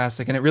so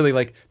fantastic, and it really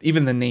like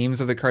even the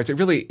names of the cards, it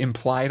really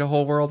implied a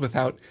whole world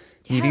without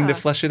needing to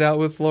flesh it out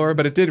with lore,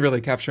 but it did really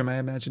capture my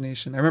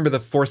imagination. I remember the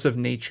Force of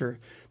Nature.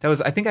 That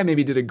was, I think I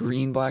maybe did a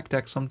green-black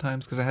deck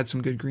sometimes because I had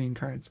some good green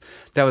cards.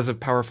 That was a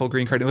powerful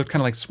green card. It looked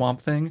kind of like Swamp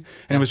Thing,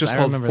 and it was just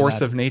called Force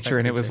of Nature,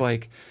 and it was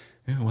like,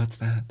 ooh, what's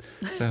that?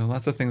 So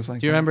lots of things like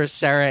that. Do you remember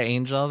Sarah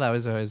Angel? That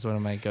was always one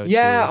of my go-tos.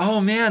 Yeah, oh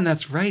man,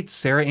 that's right.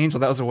 Sarah Angel.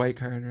 That was a white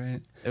card,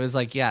 right? It was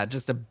like,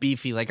 just a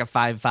beefy, like a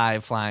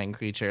 5/5 flying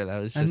creature that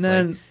was just and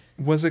then,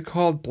 was it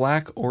called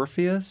Black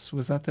Orpheus?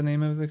 Was that the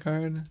name of the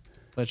card?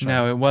 Which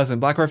no, it wasn't.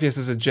 Black Orpheus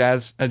is a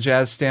jazz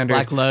standard.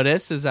 Black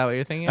Lotus, is that what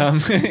you're thinking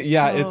of?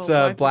 It's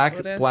Black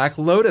Lotus. Black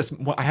Lotus.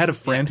 I had a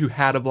friend who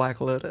had a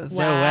Black Lotus.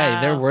 No way.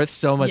 They're worth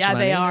so much money. Yeah,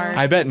 they are.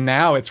 I bet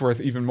now it's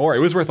worth even more. It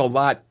was worth a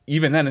lot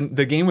even then, and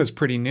the game was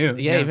pretty new.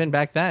 Yeah, even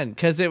back then,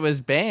 because it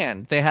was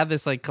banned. They had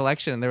this like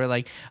collection. They were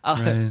like,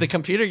 the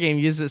computer game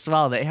used this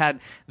well. They had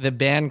the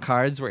banned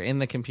cards were in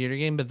the computer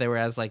game, but they were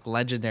as like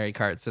legendary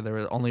cards, so there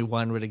was only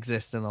one would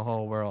exist in the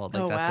whole world,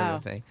 like that sort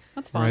of thing.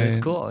 That's fun. Right. It was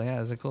cool. Yeah, it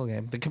was a cool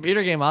game. The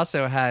computer game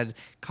also had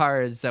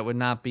cards that would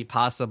not be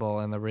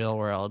possible in the real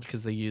world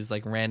because they used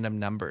like random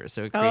numbers.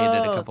 So it created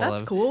a couple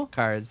of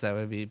cards that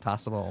would be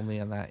possible only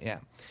in that. Yeah.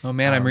 Oh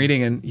man, I'm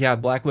reading, and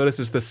Black Lotus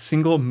is the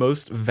single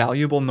most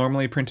valuable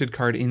normally printed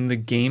card in the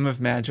game of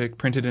Magic,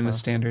 printed in a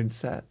standard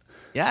set.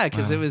 Yeah,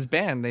 because it was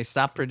banned. They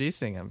stopped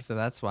producing them, so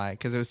that's why.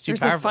 Because it was too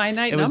There's powerful. a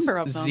finite it was number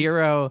of them.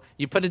 0.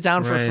 You put it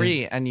down for Right.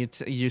 free, and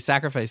you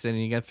sacrifice it,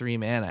 and you get 3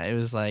 mana. It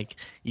was like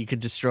you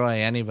could destroy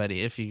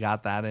anybody if you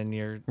got that in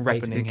your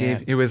opening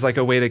hand. It was like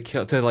a way to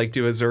kill, to like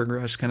do a Zerg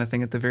rush kind of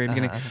thing at the very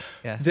beginning.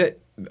 Yeah.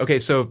 Okay,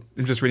 so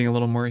I'm just reading a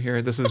little more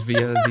here. This is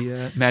via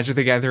the Magic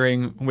the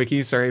Gathering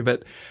wiki. Sorry,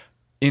 but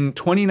in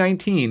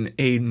 2019,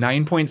 a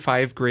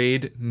 9.5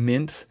 grade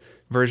mint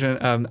version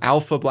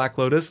Alpha Black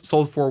Lotus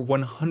sold for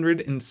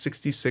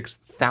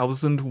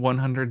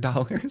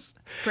 $166,100.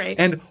 Great.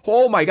 And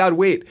oh my God,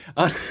 wait.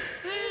 And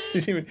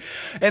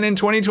in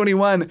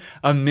 2021,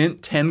 a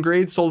mint 10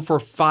 grade sold for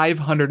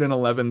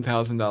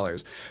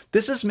 $511,000.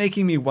 This is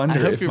making me wonder I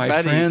hope if your my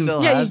buddy friend.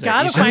 still Yeah, has you it.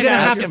 gotta should find out.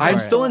 ask him I'm for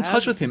still it. in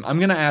touch with him. I'm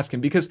going to ask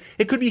him because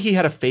it could be he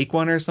had a fake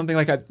one or something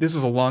like that. This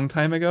was a long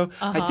time ago.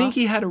 I think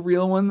he had a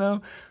real one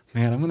though.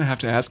 Man, I'm going to have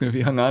to ask him if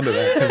he hung on to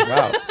that because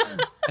wow.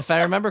 If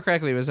I remember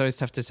correctly, it was always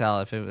tough to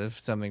tell if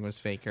something was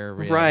fake or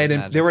real. Right,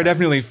 and Magic there were cards.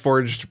 definitely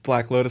forged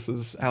Black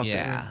Lotuses out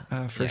Yeah,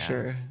 there for yeah.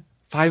 sure.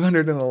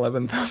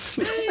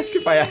 $511,000. I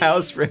could buy a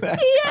house for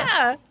that.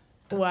 Yeah.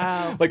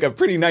 Wow. Like a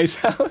pretty nice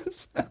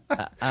house.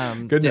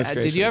 Goodness Did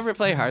gracious. you ever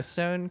play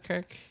Hearthstone,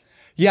 Kirk?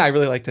 Yeah, I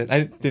really liked it.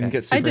 I didn't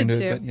get super I did into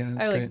too. it, but yeah,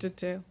 it's I great. liked it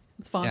too.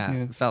 It's fun. Yeah,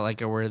 Yeah. it felt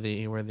like a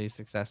worthy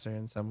successor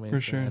in some ways. For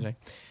to sure. Magic.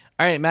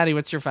 All right, Maddie,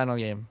 what's your final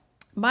game?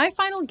 My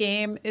final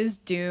game is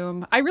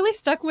Doom. I really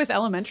stuck with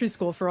Elementary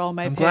School for all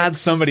my I'm picks, glad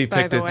somebody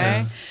by picked the it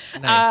way.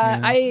 then.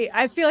 Nice.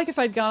 I feel like if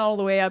I'd gone all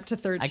the way up to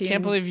 13. I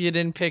can't believe you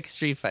didn't pick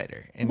Street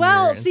Fighter.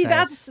 Well, see,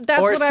 that's or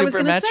what I was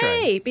Super going to Metroid.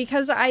 say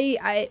because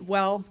I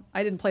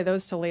didn't play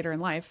those till later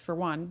in life for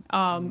one.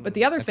 But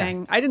the other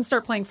thing, I didn't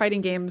start playing fighting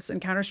games and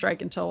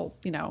Counter-Strike until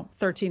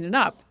 13 and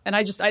up, and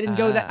I didn't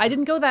go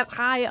that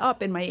high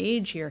up in my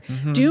age here.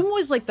 Doom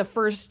was like the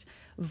first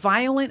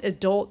violent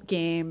adult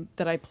game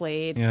that I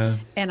played,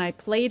 and I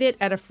played it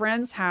at a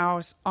friend's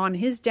house on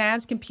his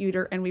dad's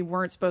computer, and we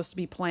weren't supposed to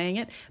be playing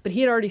it, but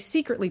he had already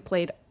secretly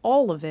played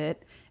all of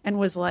it and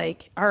was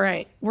like, all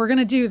right, we're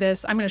gonna do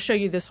this, I'm gonna show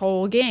you this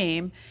whole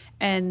game.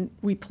 And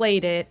we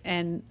played it,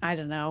 and I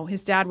don't know,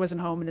 his dad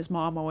wasn't home and his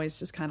mom always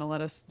just kind of let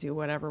us do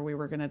whatever we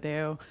were gonna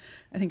do.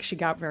 I think she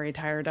got very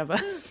tired of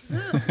us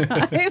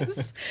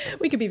times.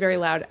 We could be very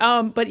loud,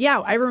 but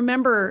yeah, I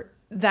remember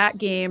that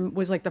game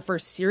was like the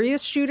first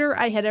serious shooter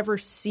I had ever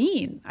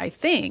seen, I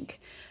think.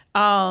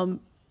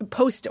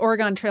 Post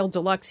Oregon Trail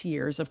Deluxe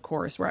years, of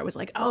course, where I was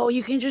like, oh,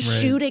 you can just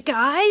shoot at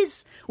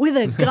guys with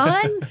a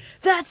gun?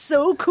 That's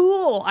so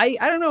cool. I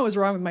don't know what was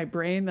wrong with my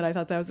brain that I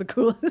thought that was the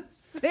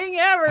coolest thing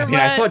ever. I mean,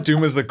 I thought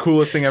Doom was the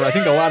coolest thing ever. I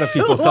think a lot of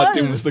people thought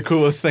Doom was the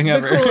coolest thing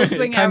ever.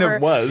 It kind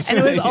of was. And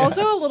it was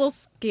also a little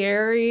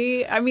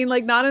scary. I mean,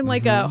 like not in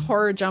like a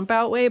horror jump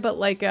out way, but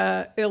like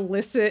a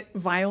illicit,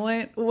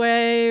 violent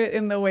way,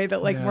 in the way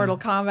that like Mortal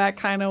Kombat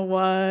kind of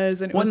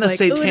was. And it was the like,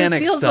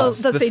 satanic stuff.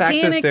 The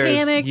satanic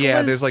panic.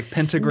 There's like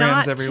pentagrams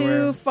not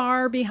everywhere. Too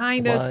far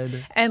behind us,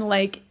 and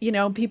like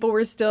people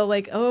were still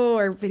like, oh,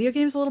 are video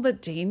games a little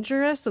bit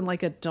dangerous and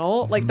like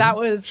adult? Like that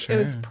was it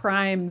was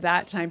prime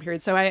that time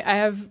period. So I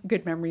have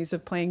good memories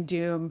of playing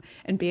Doom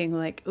and being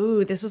like,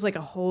 ooh, this is like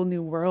a whole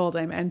new world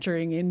I'm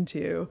entering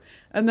into.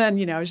 And then,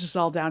 it's just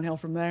all downhill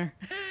from there.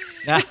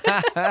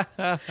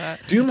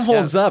 Doom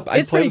holds up. I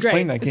was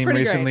playing that game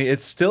recently.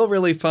 It's still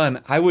really fun.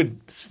 I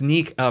would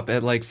sneak up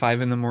at like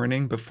 5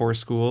 a.m. before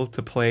school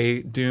to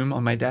play Doom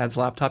on my dad's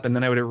laptop, and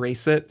then I would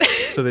erase it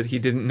so that he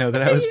didn't know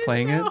that I was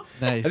playing it.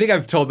 Nice. I think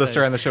I've told this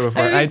story on the show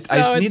before. I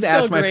just need to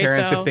ask my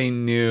parents if they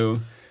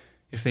knew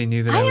that I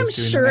was doing it. I am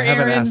sure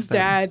Aaron's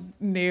dad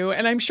knew,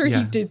 and I'm sure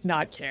he did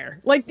not care.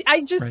 Like,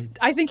 I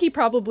think he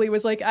probably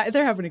was like,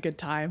 they're having a good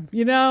time.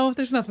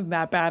 There's nothing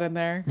that bad in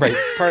there. Right.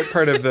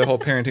 Part of the whole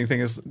parenting thing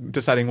is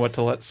deciding what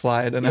to let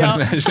slide, and I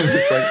imagine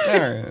it's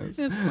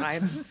like, it's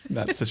fine.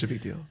 Not such a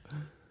big deal.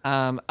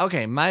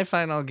 Okay, my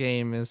final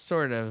game is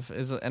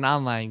an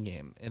online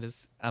game. It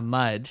is a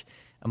MUD,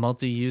 a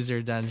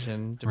multi-user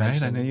dungeon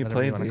dimension. Right, I know you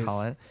played these.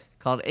 Call it,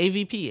 called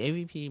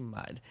AVP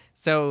MUD.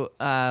 So,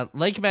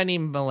 like many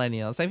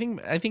millennials, I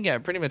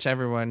think pretty much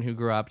everyone who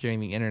grew up during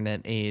the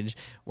internet age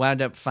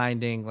wound up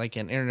finding like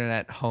an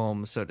internet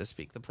home, so to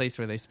speak, the place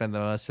where they spend the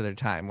most of their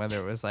time, whether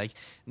it was like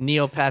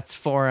Neopets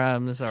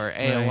forums or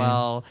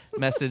AOL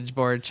message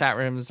board chat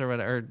rooms or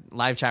whatever, or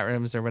live chat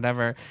rooms or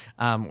whatever,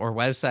 or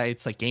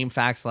websites like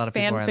GameFAQs. A lot of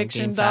people are on the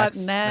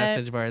GameFAQs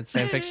message boards,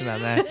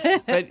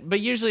 fanfiction.net. but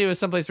usually it was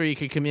someplace where you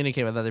could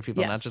communicate with other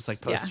people, not just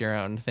like post your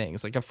own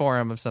things, like a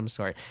forum of some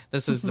sort.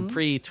 This was the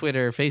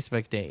pre-Twitter,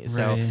 Facebook days.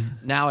 So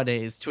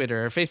nowadays,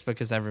 Twitter or Facebook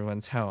is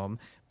everyone's home,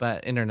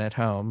 but internet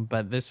home.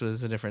 But this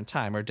was a different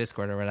time, or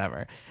Discord or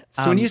whatever.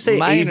 So when you say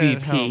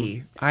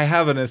AVP, I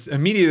have an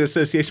immediate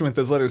association with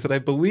those letters that I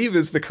believe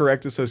is the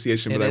correct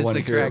association, but I want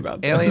to hear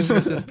about Aliens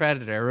versus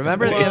Predator.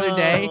 Remember the other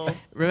day?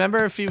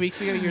 Remember a few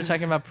weeks ago you were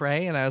talking about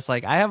Prey, and I was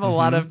like, I have a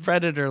lot of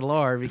Predator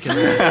lore because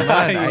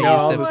I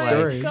used to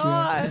play.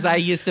 Because I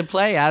used to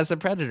play as a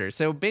Predator.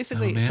 So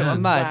basically, a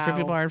MUD, for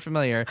people who aren't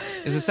familiar,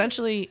 is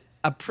essentially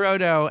a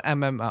proto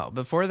MMO.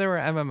 Before there were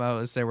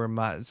MMOs, there were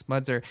MUDs.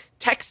 MUDs are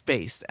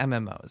text-based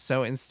MMOs.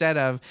 So instead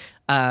of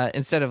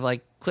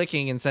like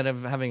clicking, instead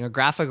of having a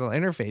graphical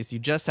interface, you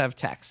just have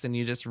text and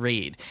you just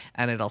read,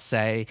 and it'll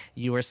say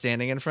you are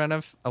standing in front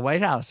of a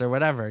White House or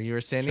whatever. You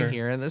are standing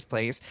here in this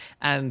place,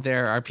 and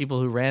there are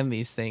people who ran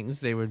these things.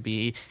 They would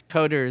be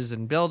coders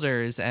and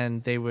builders,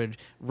 and they would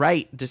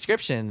write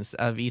descriptions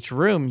of each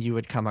room you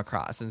would come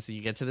across. And so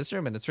you get to this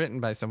room, and it's written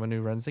by someone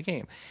who runs the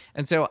game.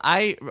 And so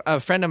a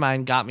friend of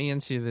mine got me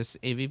into this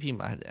AVP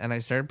MUD, and I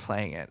started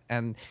playing it,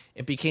 and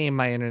it became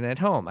my internet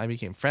home. I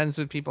became friends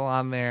with people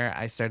on there.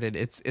 It's a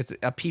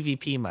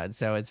PvP MUD,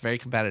 so it's very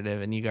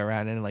competitive, and you go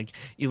around and like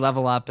you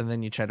level up, and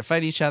then you try to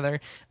fight each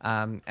other.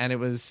 And it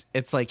was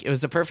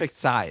the perfect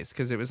size,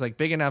 because it was like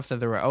big enough that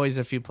there were always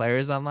a few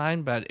players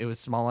online, but it was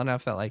small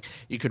enough that like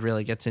you could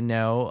really get to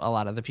know a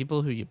lot of the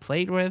people who you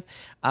played with.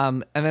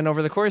 And then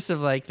over the course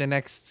of like the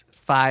next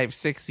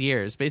 5-6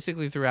 years,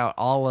 basically throughout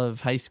all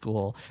of high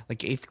school, like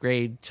 8th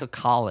grade to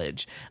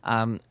college,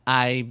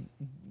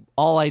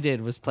 all I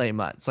did was play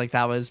MUDs. Like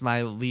that was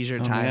my leisure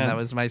time. That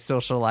was my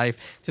social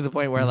life, to the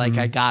point where like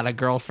I got a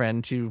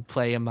girlfriend to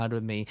play a MUD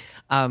with me.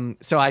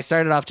 So I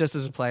started off just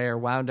as a player,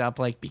 wound up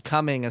like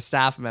becoming a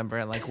staff member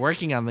and like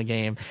working on the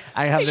game.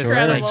 I have this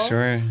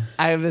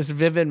I have this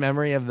vivid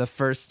memory of the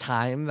first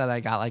time that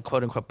I got like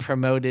quote unquote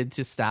promoted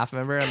to staff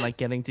member, and like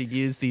getting to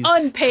use these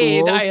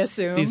unpaid tools, I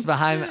assume. These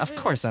of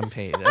course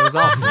unpaid. It was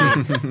all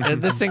free.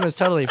 This thing was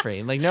totally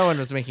free. Like no one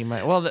was making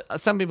money. Well,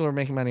 some people were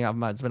making money off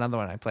MUDs, but not the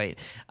one I played.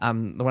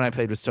 The one I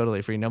played was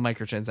totally free, no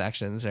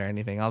microtransactions or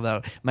anything,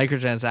 although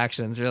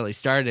microtransactions really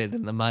started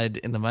in the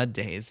MUD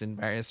days in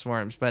various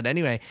forms. But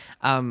anyway,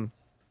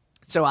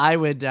 so I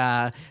would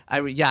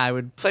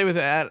play with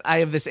it. I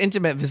have this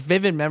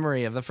vivid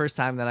memory of the first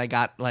time that I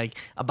got like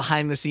a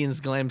behind the scenes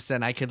glimpse,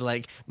 and I could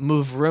like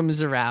move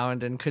rooms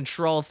around and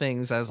control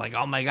things. I was like,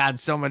 oh my God,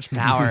 so much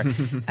power.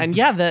 And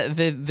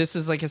this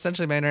is like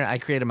essentially my internet. I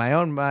created my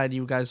own MUD.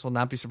 You guys will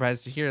not be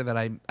surprised to hear that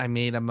I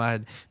made a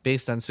MUD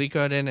based on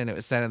Suikoden, and it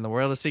was set in the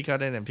world of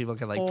Suikoden, and people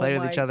could like play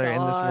with each other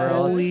in this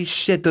world. Holy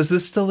shit, does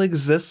this still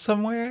exist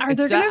somewhere? Are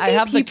there going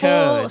to be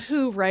people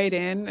who write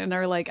in and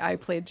are like, I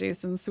played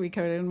Jason's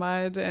Suikoden MUD?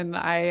 mod, and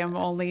I am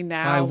only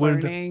now I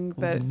would learning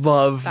that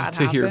love that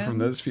to hear from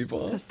happened. those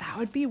people. Because that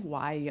would be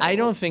wild. I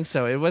don't think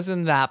so. It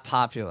wasn't that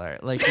popular.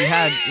 Like we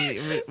had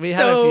we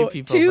had a So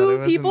few people. but it two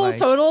wasn't people like,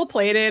 total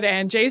played it,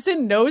 and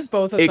Jason knows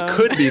both of It them.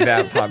 could be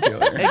that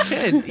popular. It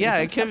could, yeah,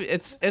 it could.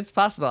 It's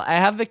possible. I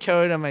have the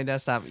code on my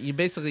desktop. You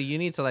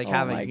need to like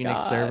have my a Unix God.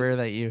 server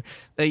that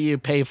you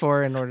pay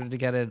for in order to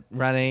get it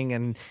running,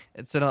 and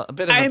it's a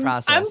bit of a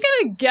process. I'm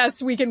gonna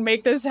guess we can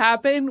make this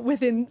happen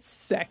within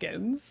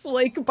seconds,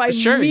 like by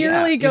Sure, yeah.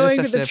 merely You going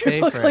just to have the to pay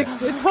triple for click it.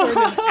 Discord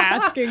and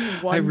asking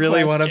one. I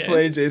really want to question.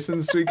 play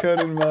Jason's Suikoden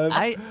and Mud.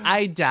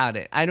 I doubt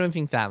it. I don't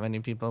think that many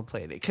people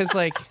played it because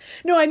like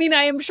No, I mean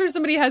I am sure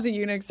somebody has a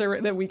Unix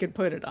server that we could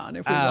put it on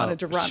if we wanted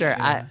to run. Sure,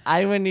 it.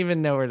 I wouldn't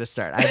even know where to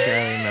start. I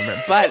barely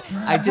remember, but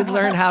I did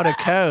learn how to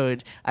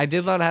code. I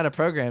did learn how to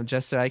program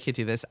just so I could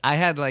do this. I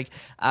had like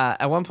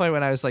at one point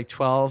when I was like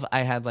 12,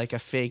 I had like a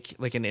fake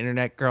like an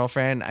internet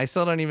girlfriend. I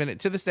still don't even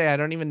to this day I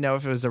don't even know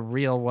if it was a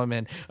real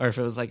woman or if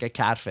it was like a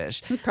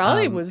catfish. It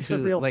probably was a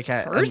real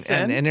person.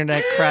 An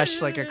internet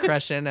crush, like a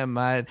crush in a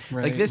mud.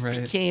 Right, like this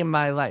right. became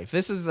my life.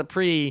 This is the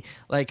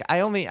like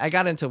I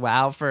got into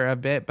WoW for a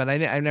bit, but I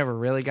never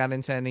really got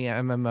into any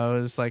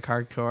MMOs like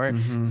hardcore.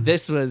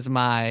 This was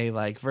my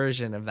like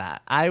version of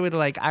that. I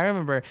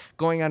remember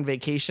going on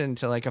vacation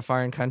to like a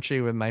foreign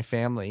country with my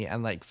family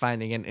and like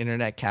finding an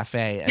internet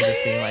cafe and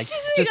just being like,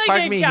 just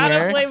park me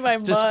here.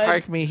 Just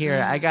park me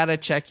here. I gotta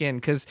check in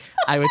because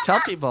I would tell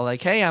people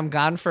like, hey, I'm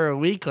gone for a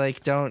week.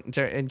 Like,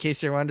 in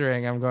case you're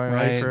wondering, I'm going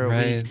away for a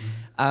week.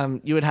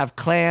 You would have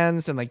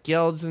clans and like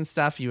guilds and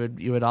stuff. You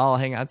would all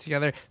hang out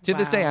together. To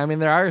this day, I mean,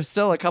 there are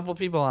still a couple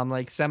people I'm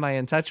like semi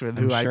in touch with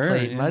who I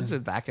played Muds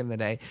with back in the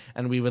day,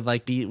 and we would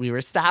like we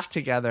were staffed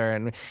together.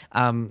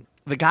 And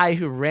the guy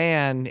who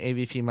ran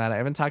AVP Mud, I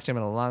haven't talked to him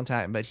in a long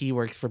time, but he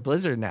works for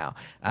Blizzard now.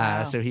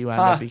 So he wound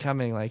up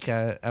becoming like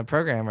a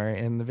programmer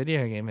in the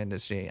video game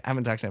industry. I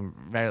haven't talked to him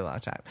in a very long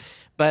time.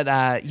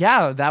 But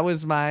yeah, that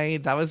was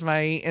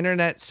my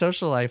internet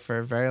social life for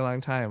a very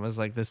long time. Was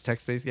like this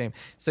text-based game.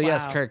 So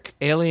yes, Kirk,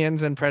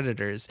 Aliens and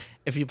Predators.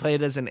 If you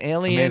played as an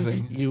alien,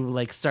 Amazing. you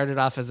like started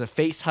off as a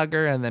face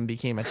hugger and then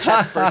became a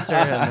chest burster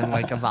and then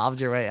like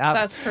evolved your way up.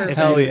 That's perfect.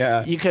 Hell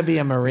yeah. You could be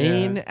a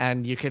Marine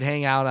and you could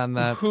hang out on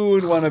the. Who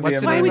would want to be What's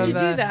a the Why name would of you do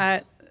the-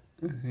 that?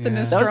 The That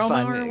was Nostromo or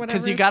fun whatever.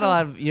 because you it's got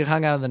called? you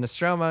hung out of the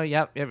Nostromo.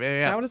 Yep. Is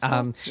that what it's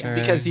called? Sure.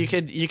 Because you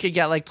could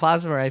get like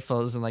plasma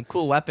rifles and like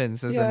cool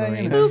weapons as Yeah, a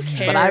Marine. you know. Who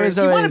cares? But I was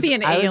you want to always- be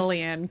an I was-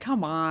 alien?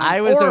 Come on.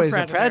 I was Or always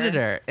a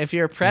predator. If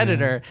you're a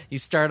predator, you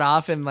start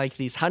off in like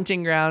these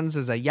hunting grounds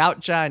as a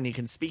Yautja, and you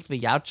can speak the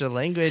Yautja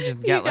language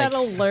and get like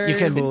gotta learn. you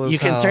can Cool as you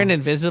can hell. turn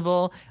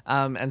invisible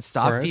and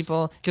stalk course.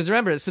 people. Because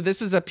remember, so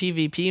this is a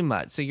PvP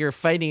mud, so you're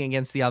fighting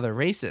against the other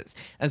races,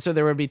 and so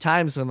there would be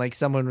times when like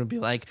someone would be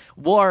like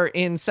war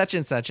in such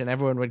and such, and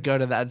everyone would go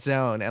to that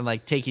zone and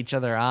like take each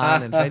other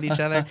on and fight each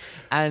other,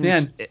 and.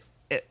 Man.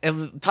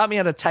 It taught me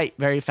how to type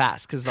very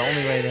fast because the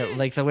only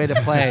way to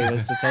play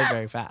was to type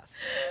very fast.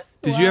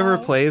 Did you ever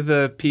play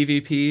the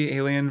PvP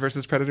Alien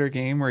versus Predator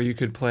game where you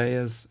could play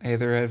as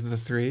either of the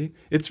three?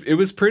 It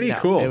was pretty No,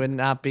 cool. It would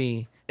not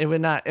be. It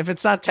would not. If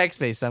it's not text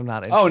based, I'm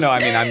not interested. Oh no, I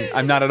mean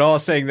I'm not at all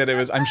saying that it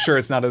was. I'm sure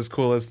it's not as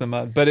cool as the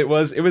Mud, but it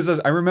was.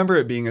 I remember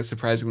it being a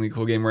surprisingly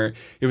cool game where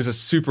it was a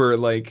super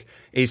like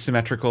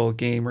asymmetrical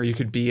game where you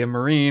could be a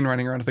Marine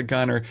running around with a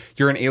gun, or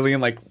you're an alien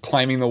like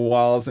climbing the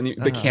walls, and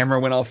the camera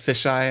went all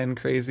fisheye and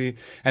crazy,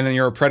 and then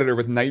you're a predator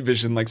with night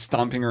vision like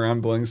stomping around,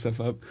 blowing stuff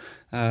up.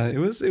 It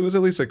was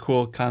at least a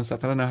cool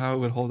concept. I don't know how it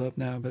would hold up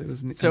now, but it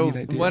was a So neat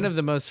idea. one of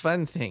the most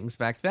fun things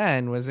back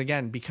then was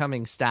again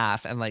becoming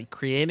staff and like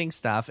creating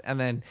stuff and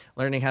then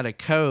learning how to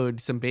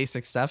code some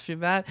basic stuff through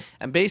that.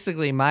 And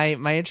basically my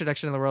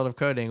introduction to the world of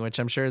coding, which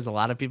I'm sure is how a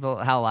lot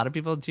of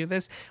people do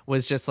this,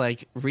 was just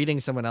like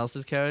reading someone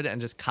else's code and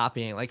just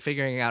copying, like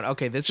figuring out,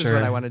 okay, this is Sure.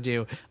 what I want to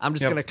do. I'm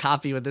just Yep. going to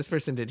copy what this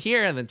person did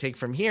here and then take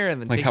from here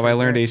and then like take how from I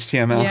learned here.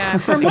 HTML. Yeah,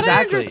 from what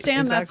I Exactly,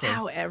 understand, that's exactly.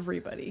 how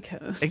everybody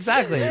codes.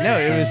 Exactly. No,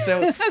 it was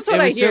so. That's it what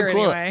I was so hear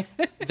cool. anyway.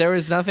 There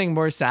was nothing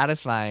more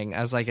satisfying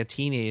as like a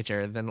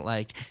teenager than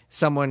like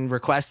someone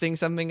requesting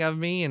something of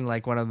me in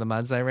like one of the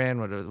muds I ran,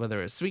 whether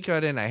it was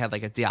Suikoden, I had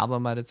like a Diablo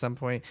mud at some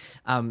point,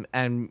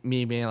 and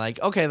me being like,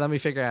 okay, let me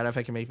figure out if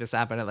I can make this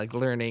happen, and like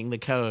learning the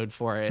code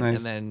for it Nice.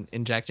 and then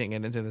injecting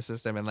it into the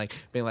system and like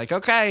being like,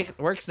 okay, it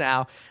works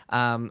now.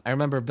 I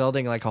remember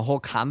building like a whole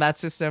combat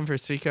system for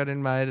Suikoden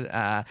mud.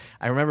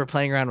 I remember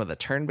playing around with a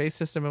turn-based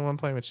system at one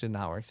point, which did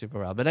not work super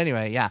well. But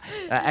anyway, yeah,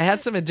 I had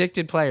some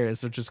addicted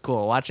players, which was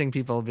cool. Watching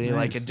people be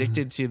like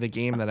addicted to the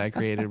game that I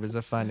created was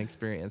a fun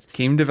experience.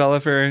 Game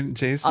developer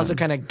Jason. Also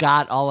kind of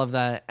got all of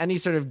any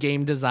sort of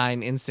game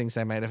design instincts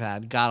I might have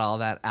had, got all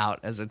that out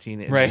as a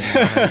teenager. Right. You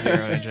know, I had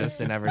zero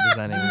interest in ever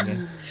designing a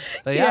game.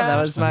 But yeah, Yeah. that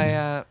was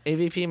my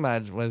AVP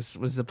mud was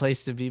the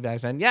place to be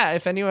back then. Yeah,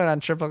 if anyone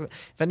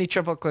if any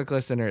triple click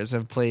listeners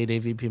have played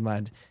AVP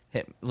mud,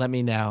 let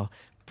me know.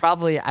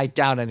 probably, I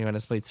doubt anyone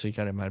has played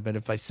Suikoden Mud, but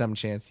if by some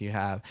chance you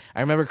have,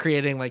 I remember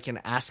creating like an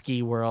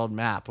ASCII world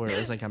map where it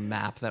was like a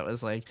map that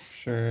was like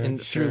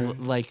through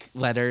like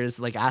letters,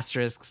 like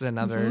asterisks and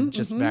other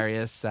just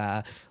various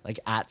like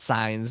 @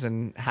 signs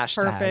and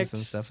hashtags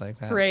and stuff like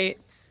that. Great.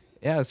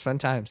 Yeah, it was fun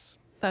times.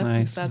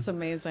 That's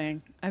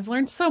amazing. I've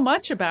learned so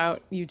much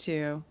about you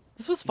two.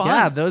 This was fun.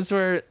 Yeah, those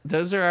are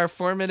our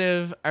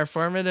formative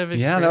experiences.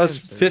 Yeah, that was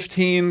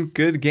 15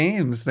 good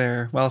games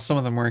there. Well, some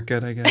of them weren't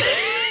good, I guess.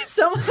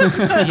 Some of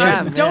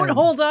them don't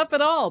hold up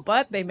at all,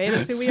 but they made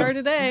us who we are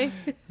today.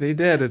 They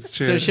did, it's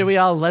true. So should we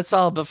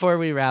before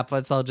we wrap,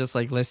 let's all just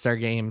like list our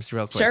games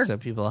real quick so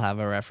people have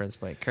a reference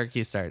point. Kirk,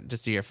 you start.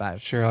 Just do your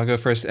 5. Sure, I'll go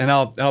first, and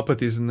I'll put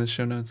these in the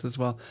show notes as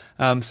well.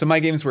 So my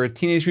games were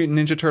Teenage Mutant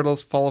Ninja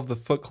Turtles: Fall of the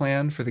Foot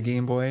Clan for the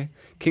Game Boy,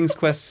 King's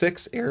Quest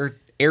VI: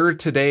 Air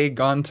Today,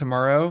 Gone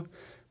Tomorrow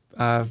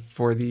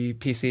for the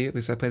PC. At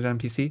least I played it on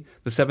PC.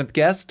 The Seventh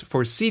Guest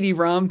for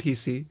CD-ROM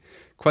PC.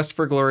 Quest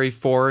for Glory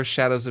 4,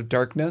 Shadows of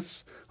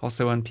Darkness,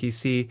 also on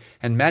PC,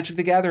 and Magic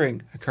the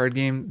Gathering, a card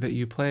game that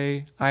you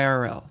play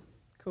IRL.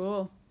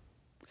 Cool.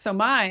 So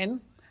mine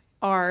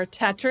are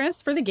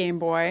Tetris for the Game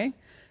Boy,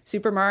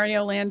 Super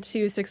Mario Land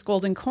 2, 6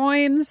 Golden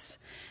Coins,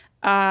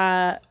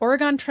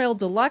 Oregon Trail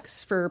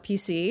Deluxe for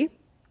PC,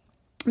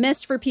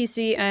 Myst for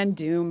PC, and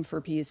Doom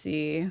for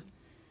PC.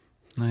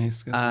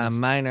 Nice.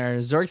 Mine are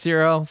Zork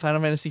Zero,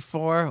 Final Fantasy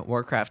IV,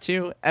 Warcraft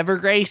 2,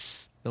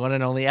 Evergrace, the one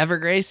and only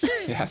Evergrace,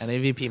 yes. and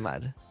AVP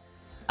Mud.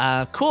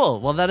 Cool.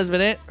 Well, that has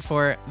been it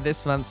for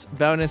this month's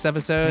bonus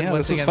episode. Yeah,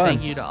 Once again, fun.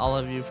 thank you to all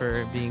of you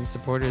for being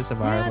supporters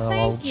of our little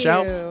old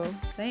show.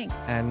 Thanks.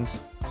 And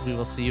we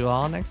will see you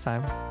all next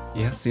time.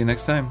 Yeah, see you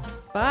next time.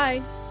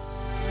 Bye.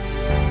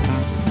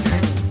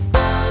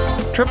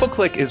 Triple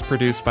Click is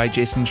produced by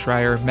Jason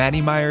Schreier,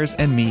 Maddie Myers,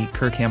 and me,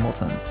 Kirk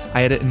Hamilton.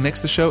 I edit and mix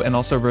the show and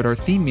also wrote our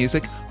theme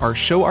music. Our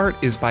show art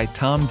is by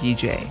Tom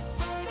DJ.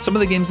 Some of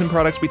the games and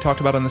products we talked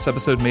about on this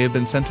episode may have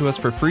been sent to us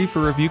for free for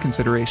review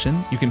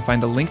consideration. You can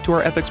find a link to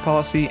our ethics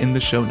policy in the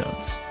show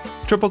notes.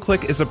 Triple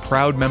Click is a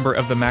proud member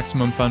of the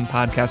Maximum Fun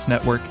Podcast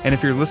Network, and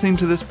if you're listening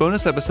to this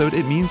bonus episode,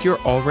 it means you're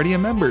already a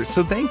member,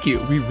 so thank you.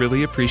 We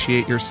really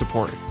appreciate your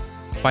support.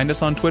 Find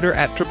us on Twitter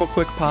at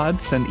TripleClickPod,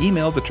 send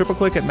email to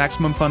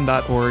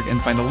tripleclick@MaximumFun.org,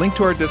 and find a link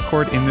to our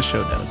Discord in the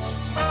show notes.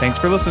 Thanks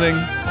for listening.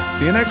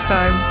 See you next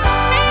time.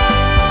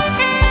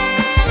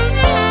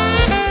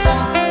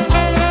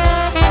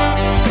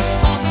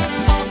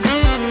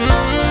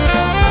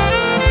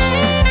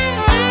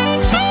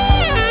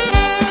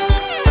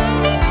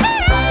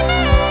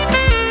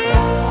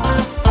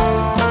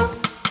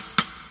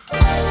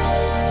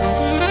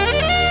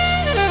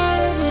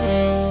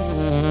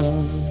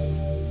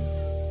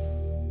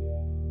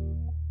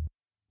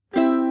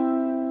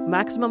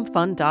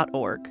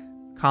 MaximumFun.org.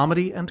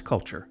 Comedy and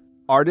culture.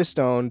 Artist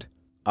owned.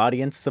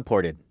 Audience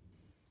supported.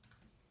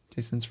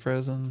 Jason's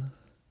frozen.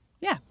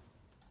 Yeah.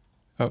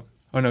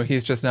 Oh no,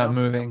 he's just not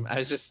moving. I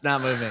was just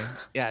not moving.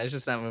 Yeah, it's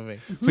just not moving.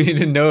 We need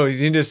to know. You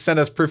need to send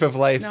us proof of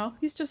life. No,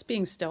 he's just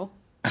being still.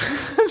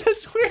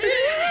 That's weird.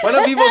 Why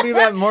don't people do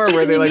that more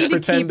where they like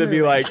pretend to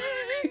be like,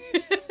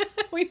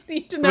 We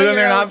need to know. but then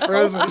they're you're not all-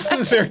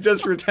 frozen. They're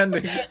just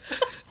pretending.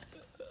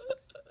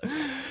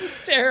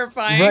 It's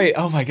terrifying. Right.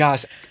 Oh my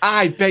gosh.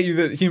 I bet you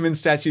that human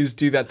statues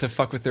do that to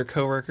fuck with their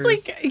coworkers.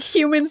 It's like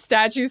human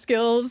statue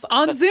skills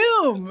on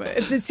Zoom.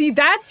 See,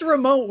 that's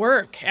remote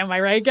work. Am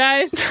I right,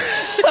 guys?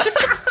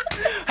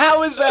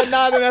 How is that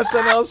not an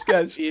SNL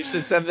sketch? You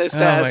should send this to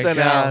Oh my SNL.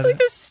 God. It's like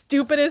the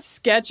stupidest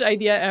sketch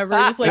idea ever.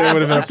 Just like It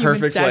would have been a a human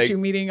perfect, statue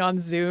like- meeting on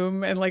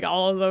Zoom, and like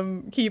all of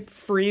them keep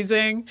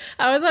freezing.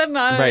 How is that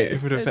not Right.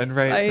 It would have been it's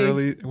right like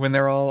early when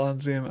they're all on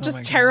Zoom. Oh my Just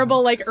God.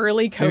 terrible, like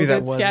early Maybe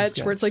that COVID was a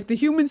sketch where it's sketch. like the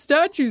human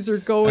statues are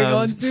going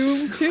on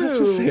Zoom too. Let's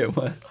just say it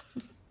was.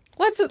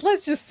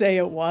 Let's just say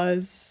it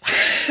was.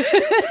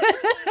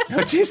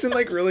 No, Jason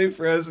like really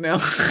froze now.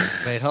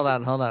 Wait, hold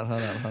on.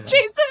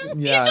 Jason,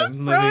 Yeah, you just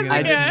I'm living froze in- I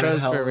again. just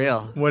froze Hell. for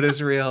real. What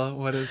is real?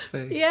 What is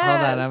fake? Yes.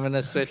 Hold on,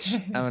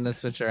 I'm gonna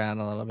switch around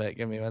a little bit.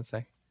 Give me one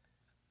sec.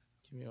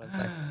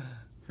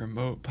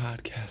 Remote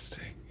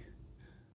podcasting.